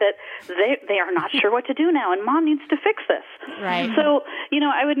fact that they are not sure what to do now and mom needs to fix this. Right. So,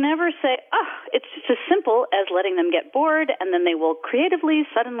 I would never say, it's just as simple as letting them get bored and then they will creatively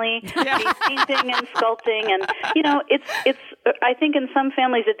suddenly be painting and sculpting. And, it's I think in some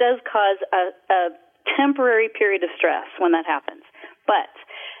families it does cause a temporary period of stress when that happens. But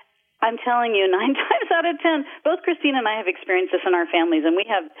I'm telling you, 9 times out of 10, both Christine and I have experienced this in our families, and we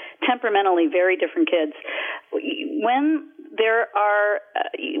have temperamentally very different kids. When there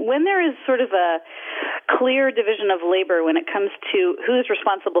is sort of a clear division of labor when it comes to who's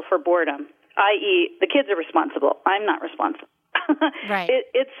responsible for boredom, i.e., the kids are responsible, I'm not responsible. Right.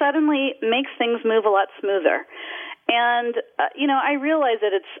 It suddenly makes things move a lot smoother. And, I realize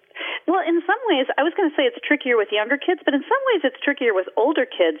that in some ways, I was going to say it's trickier with younger kids, but in some ways it's trickier with older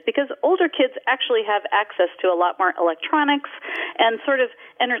kids, because older kids actually have access to a lot more electronics and sort of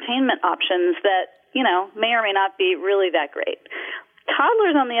entertainment options that, may or may not be really that great.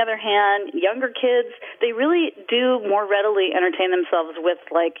 Toddlers, on the other hand, younger kids, they really do more readily entertain themselves with,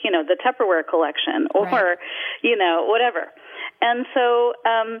 like, the Tupperware collection or, whatever. And so,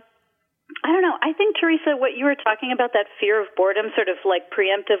 I don't know. I think, Theresa, what you were talking about, that fear of boredom, sort of like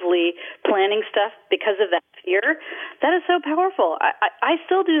preemptively planning stuff because of that fear, that is so powerful. I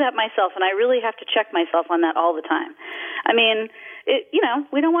still do that myself, and I really have to check myself on that all the time. I mean,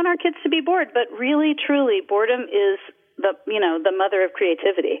 we don't want our kids to be bored, but really, truly, boredom is the mother of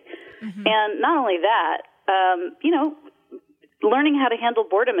creativity. And not only that, learning how to handle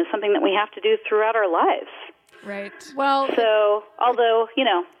boredom is something that we have to do throughout our lives. Right. Well, so although,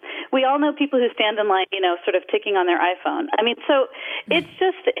 we all know people who stand in line, sort of ticking on their iPhone. I mean, so it's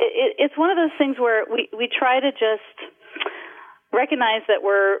just, it's one of those things where we try to just recognize that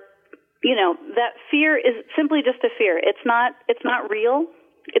that fear is simply just a fear. It's not real.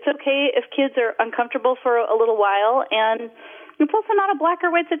 It's okay if kids are uncomfortable for a little while, and it's also not a black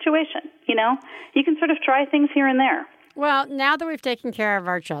or white situation. You can sort of try things here and there. Well, now that we've taken care of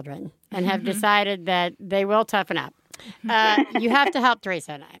our children and have decided that they will toughen up, you have to help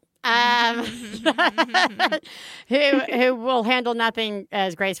Theresa and I. who will handle nothing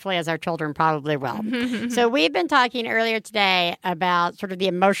as gracefully as our children probably will. So we've been talking earlier today about sort of the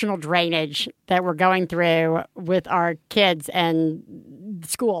emotional drainage that we're going through with our kids and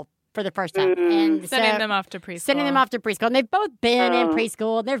school for the first time. And Sending them off to preschool. And they've both been in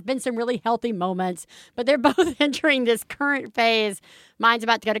preschool. And there have been some really healthy moments, but they're both entering this current phase. Mine's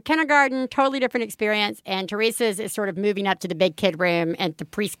about to go to kindergarten, totally different experience. And Theresa's is sort of moving up to the big kid room and to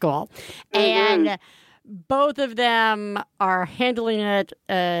preschool. And both of them are handling it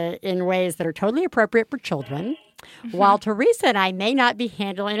in ways that are totally appropriate for children. While Theresa and I may not be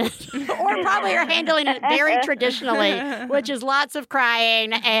handling it, or probably are handling it very traditionally, which is lots of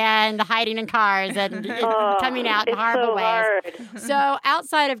crying and hiding in cars and coming out in horrible ways. Hard. So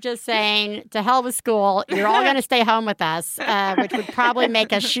outside of just saying, to hell with school, you're all going to stay home with us, which would probably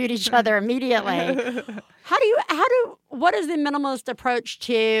make us shoot each other immediately. What is the minimalist approach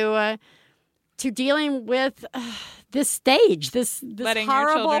to dealing with this stage, this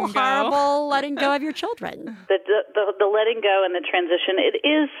horrible letting go of your children? The letting go and the transition, it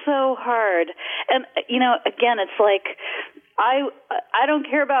is so hard. And, again, it's like, I don't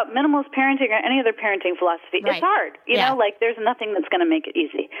care about minimalist parenting or any other parenting philosophy. Right. It's hard. You know, like there's nothing that's going to make it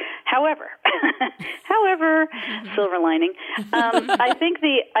easy. However, silver lining. I think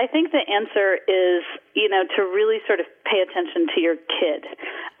the answer is, to really sort of pay attention to your kid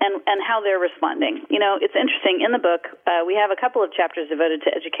and how they're responding. It's interesting. In the book, we have a couple of chapters devoted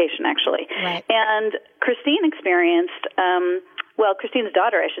to education, actually. Right. And Christine experienced, Christine's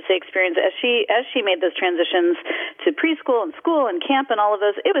daughter, I should say, experienced as she made those transitions to preschool and school and camp and all of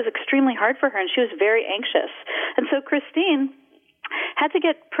those. It was extremely hard for her, and she was very anxious. And so Christine had to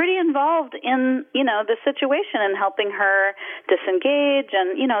get pretty involved in, the situation and helping her disengage.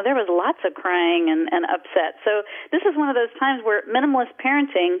 And, there was lots of crying and upset. So this is one of those times where minimalist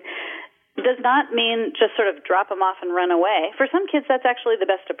parenting does not mean just sort of drop them off and run away. For some kids, that's actually the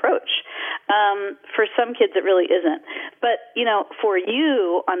best approach. For some kids, it really isn't. But, for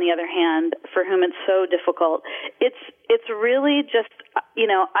you, on the other hand, for whom it's so difficult, it's really just,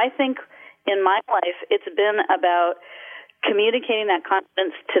 I think in my life, it's been about communicating that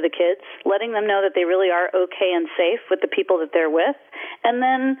confidence to the kids, letting them know that they really are okay and safe with the people that they're with, and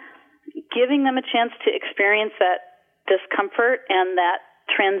then giving them a chance to experience that discomfort and that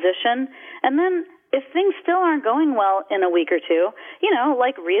transition. And then if things still aren't going well in a week or two,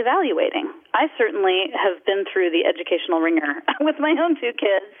 like reevaluating. I certainly have been through the educational ringer with my own two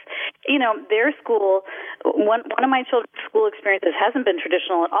kids. Their school, one of my children's school experiences hasn't been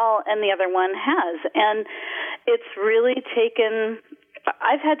traditional at all, and the other one has. And it's really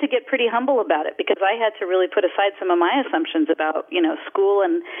I've had to get pretty humble about it because I had to really put aside some of my assumptions about, school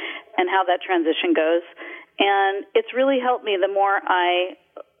and how that transition goes. And it's really helped me the more I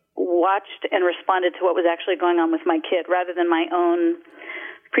watched and responded to what was actually going on with my kid rather than my own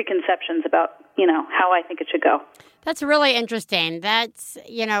preconceptions about, how I think it should go. That's really interesting. That's,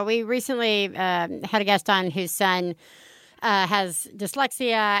 we recently had a guest on whose son has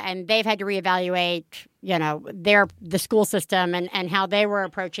dyslexia, and they've had to reevaluate, the school system and how they were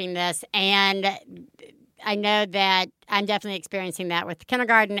approaching this. And I know that I'm definitely experiencing that with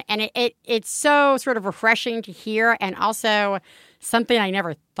kindergarten, and it's so sort of refreshing to hear, and also something I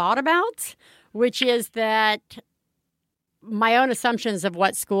never thought about, which is that my own assumptions of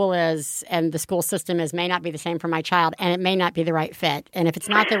what school is and the school system is may not be the same for my child, and it may not be the right fit. And if it's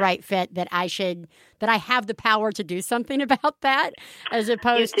not the right fit, that I have the power to do something about that, as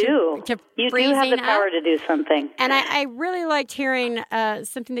opposed to you do have the power to do something. And I really liked hearing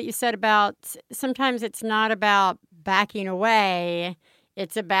something that you said about sometimes it's not about backing away.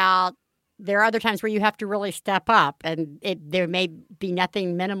 It's about there are other times where you have to really step up, and there may be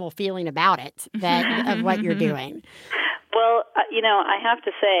nothing minimal feeling about it of what you're doing. Well, I have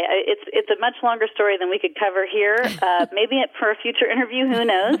to say, it's a much longer story than we could cover here. Maybe for a future interview, who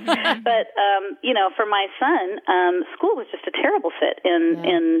knows? But, for my son, school was just a terrible fit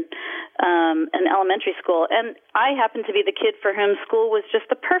in an elementary school. And I happened to be the kid for whom school was just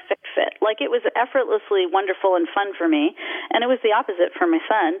the perfect fit. Like, it was effortlessly wonderful and fun for me. And it was the opposite for my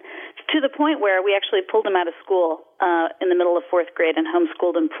son, to the point where we actually pulled him out of school in the middle of fourth grade and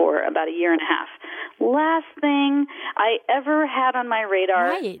homeschooled him for about a year and a half. Last thing I ever had on my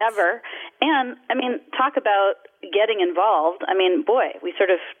radar, ever. And, talk about getting involved. Boy, we sort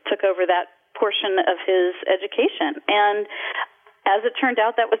of took over that portion of his education. And as it turned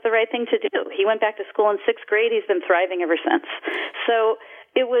out, that was the right thing to do. He went back to school in sixth grade. He's been thriving ever since. So,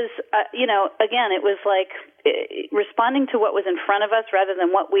 it was, again, it was like responding to what was in front of us rather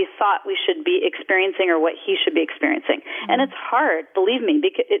than what we thought we should be experiencing or what he should be experiencing. And it's hard, believe me,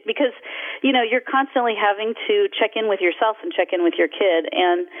 because you're constantly having to check in with yourself and check in with your kid.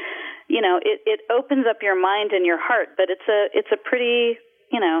 And, it opens up your mind and your heart, but it's a pretty,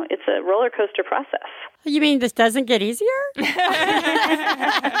 it's a roller coaster process. You mean this doesn't get easier? I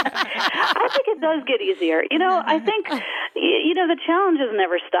think it does get easier. I think, the challenges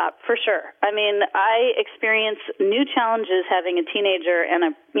never stop, for sure. I mean, I experience new challenges having a teenager and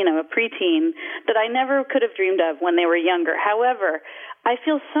a preteen that I never could have dreamed of when they were younger. However, I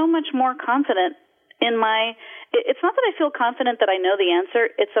feel so much more confident it's not that I feel confident that I know the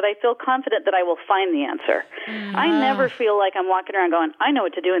answer, it's that I feel confident that I will find the answer. I never feel like I'm walking around going, I know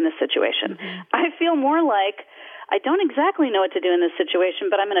what to do in this situation. I feel more like I don't exactly know what to do in this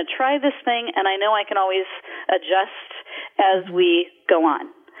situation, but I'm going to try this thing, and I know I can always adjust as we go on.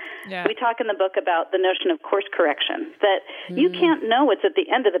 Yeah. We talk in the book about the notion of course correction, that you can't know what's at the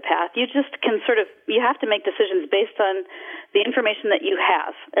end of the path. You just can you have to make decisions based on the information that you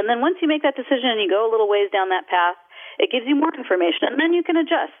have. And then once you make that decision and you go a little ways down that path, it gives you more information, and then you can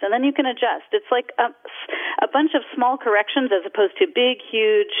adjust, and then you can adjust. It's like a bunch of small corrections as opposed to big,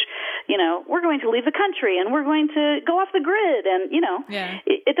 huge, we're going to leave the country, and we're going to go off the grid, and,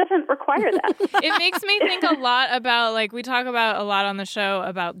 it doesn't require that. It makes me think a lot about, we talk about a lot on the show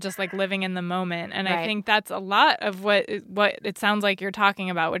about just, living in the moment, and I think that's a lot of what it sounds like you're talking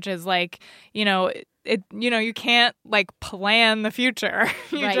about, which is, you can't plan the future.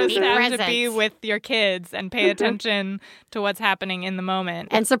 You just have to be with your kids and pay attention to what's happening in the moment.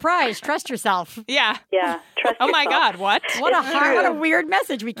 And surprise, trust yourself. Yeah. Yeah. Trust yourself. Oh my God, what? What a weird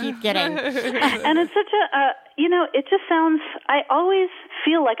message we keep getting. And it's such it just sounds, I always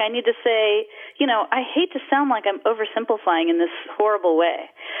feel like I need to say, I hate to sound like I'm oversimplifying in this horrible way.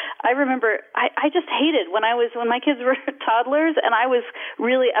 I remember I just hated when my kids were toddlers and I was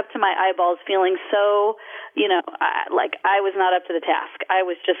really up to my eyeballs feeling so, I was not up to the task. I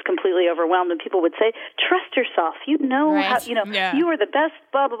was just completely overwhelmed, and people would say, trust yourself. You know how, you are the best,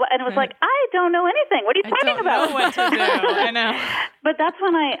 blah, blah, blah. And it was like, I don't know anything. What are you talking about? I don't know what to do. I know. But that's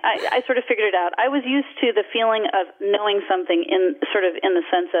when I sort of figured it out. I was used to the feeling of knowing something in the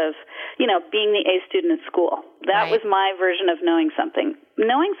sense of, being the A student at school. That was my version of knowing something.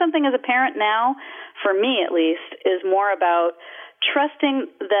 Knowing something as a parent now, for me at least, is more about trusting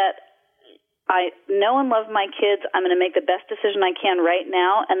that I know and love my kids. I'm going to make the best decision I can right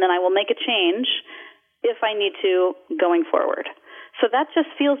now, and then I will make a change if I need to going forward. So that just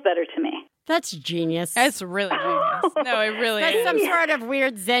feels better to me. That's genius. That's really genius. No, it really is. That's some sort of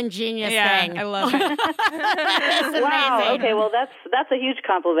weird Zen genius thing. I love it. Wow. Okay, well, that's a huge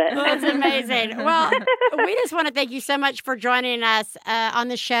compliment. That's amazing. Well, we just want to thank you so much for joining us on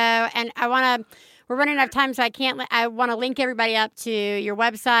the show. And we're running out of time, so I want to link everybody up to your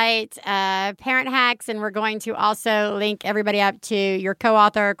website, Parent Hacks, and we're going to also link everybody up to your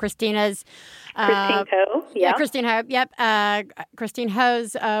co-author, Christina's. Christine Ho. Yeah. Christine Ho. Yep. Christine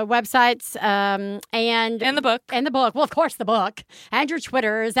Ho's websites and the book. And the book. Well, of course, the book and your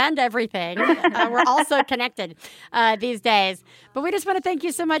Twitters and everything. We're also connected these days. But we just want to thank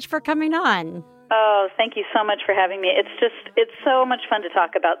you so much for coming on. Oh, thank you so much for having me. It's so much fun to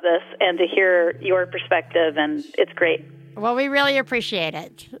talk about this and to hear your perspective, and it's great. Well, we really appreciate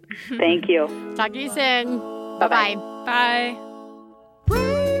it. Thank you. Talk to you soon. Bye-bye. Bye.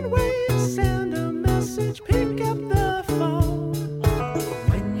 Brainwaves send a message, pick up the phone.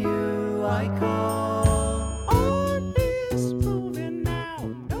 When you I call, on this moving now,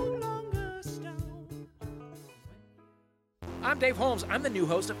 no longer stone. I'm Dave Holmes. I'm the new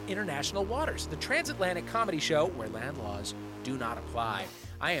host of International Waters, the transatlantic comedy show where land laws do not apply.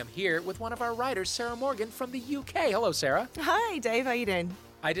 I am here with one of our writers, Sarah Morgan, from the UK. Hello, Sarah. Hi, Dave. How you doing?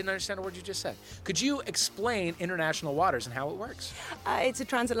 I didn't understand a word you just said. Could you explain International Waters and how it works? It's a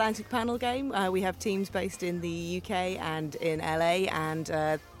transatlantic panel game. We have teams based in the UK and in LA,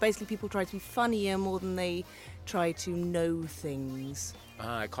 and basically people try to be funnier more than they try to know things.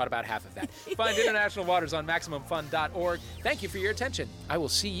 I caught about half of that. Find International Waters on MaximumFun.org. Thank you for your attention. I will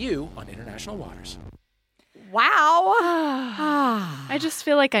see you on International Waters. Wow. I just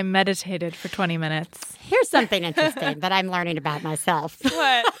feel like I meditated for 20 minutes. Here's something interesting that I'm learning about myself. What?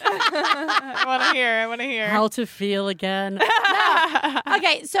 I want to hear. How to feel again. No.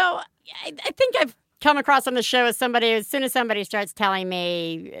 Okay, so I think I've come across on the show as somebody, as soon as somebody starts telling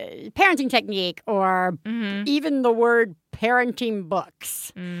me parenting technique or even the word parenting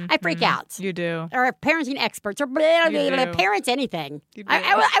books. I freak out. You do. Or parenting experts or blah, blah, blah, do. parents anything. You do.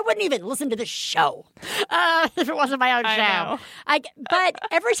 I wouldn't even listen to the show if it wasn't my own show. know. But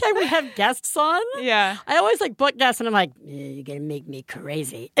every time we have guests on, Yeah. I always like book guests and I'm like, you're going to make me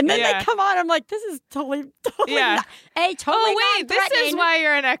crazy. And then Yeah. they come on, I'm like, this is totally Yeah. not, totally Oh, wait, this is non-threatening. why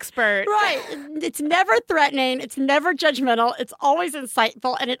you're an expert. Right. It's never threatening. It's never judgmental. It's always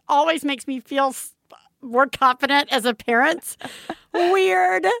insightful. And it always makes me feel more confident as a parent.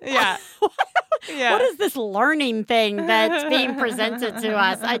 Weird. Yeah. Yeah. What is this learning thing that's being presented to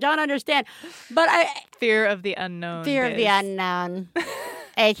us? I don't understand. But Fear of the unknown. fear of the Biz. unknown,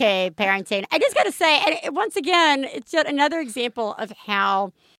 aka parenting. I just got to say, and once again, it's yet another example of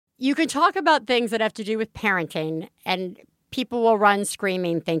how you can talk about things that have to do with parenting, and people will run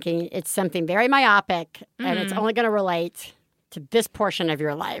screaming thinking it's something very myopic and it's only going to relate to this portion of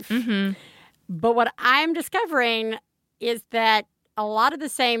your life. Mm-hmm. But what I'm discovering is that a lot of the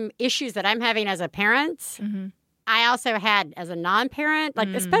same issues that I'm having as a parent, I also had as a non-parent, like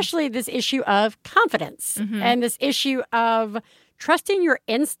especially this issue of confidence and this issue of trusting your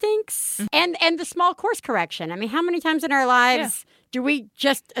instincts and the small course correction. I mean, how many times in our lives do we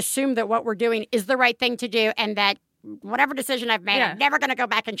just assume that what we're doing is the right thing to do and that whatever decision I've made, I'm never going to go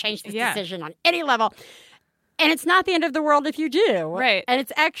back and change this decision on any level. And it's not the end of the world if you do. Right. And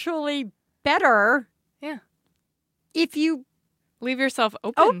it's actually better if you leave yourself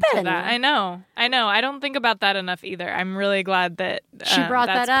open to Open. that. I know. I don't think about that enough either. I'm really glad that She brought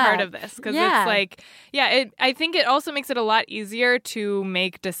that's that part up. of this because Yeah. it's like, I think it also makes it a lot easier to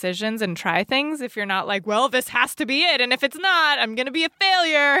make decisions and try things if you're not like, well, this has to be it, and if it's not, I'm going to be a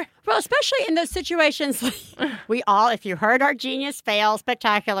failure. Well, especially in those situations, we all, if you heard our Genius Fail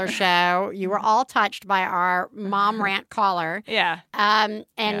Spectacular show, you were all touched by our Mom Rant caller. Yeah.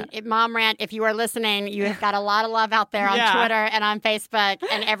 Mom Rant, if you are listening, you have got a lot of love out there on Yeah. Twitter and on Facebook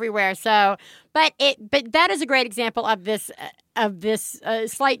and everywhere. So, but that is a great example of this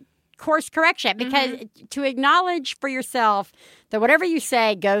slight course correction, because to acknowledge for yourself that whatever you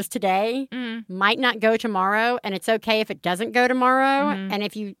say goes today might not go tomorrow, and it's okay if it doesn't go tomorrow, and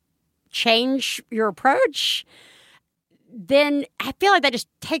if you change your approach, then I feel like that just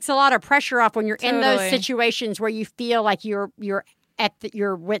takes a lot of pressure off when you're in those Totally. situations where you feel like you're at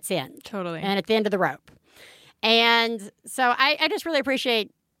your wit's end. Totally. And at the end of the rope. And so I just really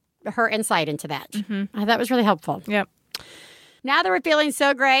appreciate her insight into that. That was really helpful. Yep. Now that we're feeling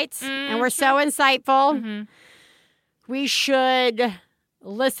so great and we're so insightful, we should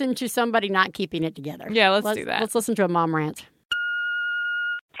listen to somebody not keeping it together. Yeah, let's do that. Let's listen to a mom rant.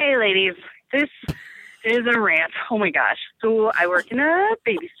 Hey, ladies. This is a rant. Oh, my gosh. So I work in a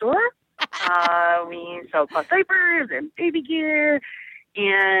baby store. We sell cloth diapers and baby gear.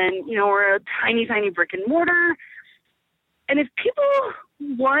 And, we're a tiny, tiny brick and mortar. And if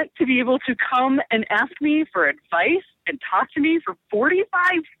people want to be able to come and ask me for advice and talk to me for 45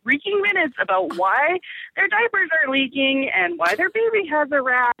 freaking minutes about why their diapers are leaking and why their baby has a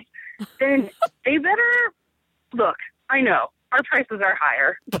rash, then they better look. I know our prices are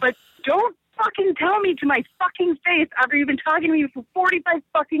higher, but don't fucking tell me to my fucking face after you've been talking to me for 45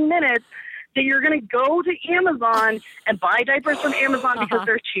 fucking minutes that you're going to go to Amazon and buy diapers from Amazon because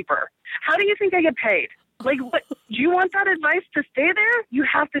they're cheaper. How do you think I get paid? Like, what? Do you want that advice to stay there? You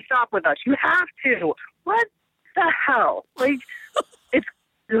have to stop with us. You have to. What the hell? Like, it's...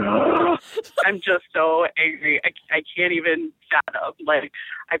 Ugh. I'm just so angry. I can't even fathom. Like,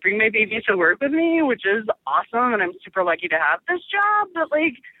 I bring my baby to work with me, which is awesome, and I'm super lucky to have this job. But,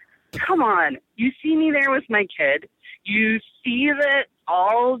 like, come on. You see me there with my kid. You see that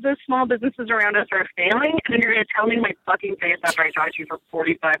all the small businesses around us are failing, and then you're going to tell me in my fucking face after I talk to you for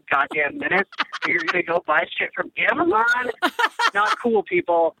 45 goddamn minutes that you're going to go buy shit from Amazon? Not cool,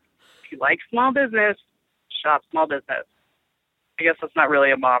 people. If you like small business, shop small business. I guess that's not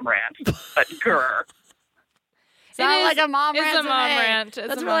really a mom rant, but grr. Sound like a mom It's rant. a mom to me. rant. It's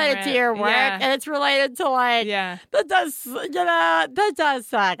That's a mom related rant. to your work, Yeah. and it's related to that does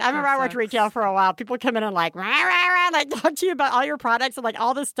suck. I remember I worked retail for a while. People come in and like talk to you about all your products and like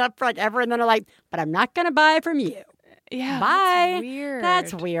all this stuff forever, and then they're like, "But I'm not going to buy from you." Yeah. Bye. That's weird.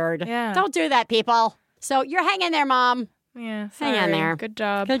 That's weird. Yeah. Don't do that, people. So you're hanging there, Mom. Yeah. Hang on sorry. there. Good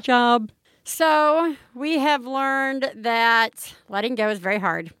job. Good job. So we have learned that letting go is very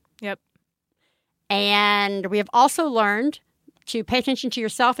hard. Yep. And we have also learned to pay attention to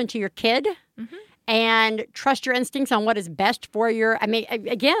yourself and to your kid and trust your instincts on what is best for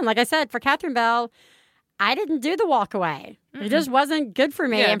again, like I said, for Catherine Bell, I didn't do the walk away. It just wasn't good for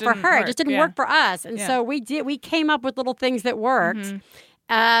me Yeah, it and for didn't her. It work. just didn't Yeah. work for us. And Yeah. so we came up with little things that worked.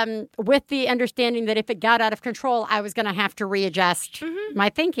 with the understanding that if it got out of control, I was going to have to readjust my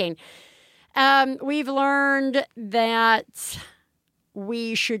thinking. We've learned that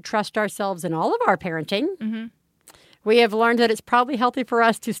we should trust ourselves in all of our parenting. We have learned that it's probably healthy for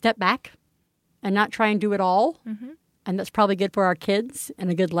us to step back and not try and do it all. And that's probably good for our kids and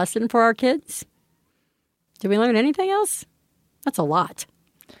a good lesson for our kids. Did we learn anything else? That's a lot.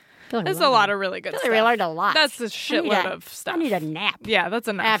 There's a lot of really good stuff. We learned a lot. That's a shitload of stuff. I need a nap. Yeah, that's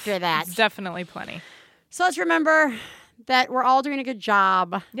enough. After that. It's definitely plenty. So let's remember that we're all doing a good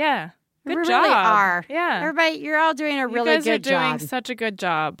job. Yeah. Good we job. really are. Yeah. Everybody, you're all doing a really good job. You guys are doing such a good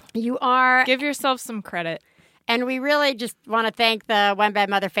job. You are. Give yourself some credit. And we really just want to thank the One Bad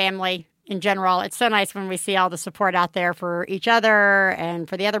Mother family in general. It's so nice when we see all the support out there for each other and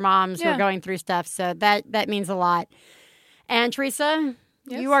for the other moms who are going through stuff. So that means a lot. And Theresa,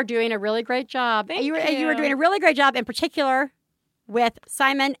 you are doing a really great job. Thank you are doing a really great job, in particular with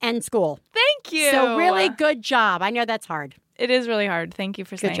Simon and school. Thank you. So really good job. I know that's hard. It is really hard. Thank you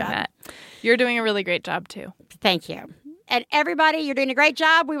for saying that. You're doing a really great job, too. Thank you. And everybody, you're doing a great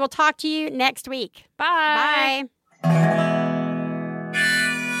job. We will talk to you next week. Bye.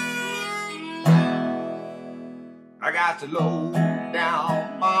 I got to low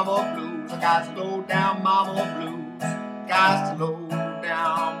down mama blues. I got to low down mama blues. Got to low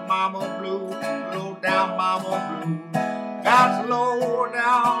down mama blues. Low down mama blues. Got to low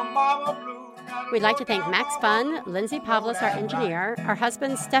down mama blues. We'd like to thank Max Fun, Lindsay Pavlis, our engineer, our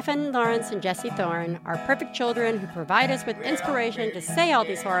husbands Stefan Lawrence and Jesse Thorne, our perfect children who provide us with inspiration to say all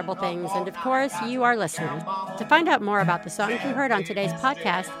these horrible things, and of course, you, our listeners. To find out more about the songs you heard on today's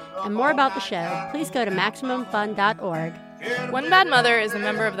podcast and more about the show, please go to MaximumFun.org. One Bad Mother is a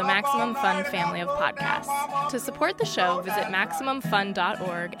member of the Maximum Fun family of podcasts. To support the show, visit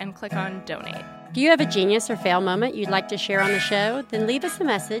MaximumFun.org and click on Donate. Do you have a genius or fail moment you'd like to share on the show? Then leave us a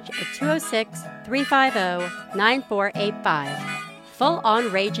message at 206-350-9485.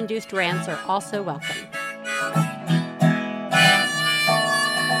 Full-on rage-induced rants are also welcome.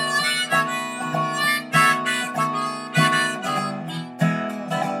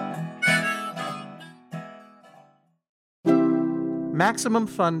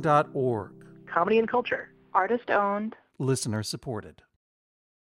 MaximumFun.org. Comedy and culture. Artist owned. Listener supported.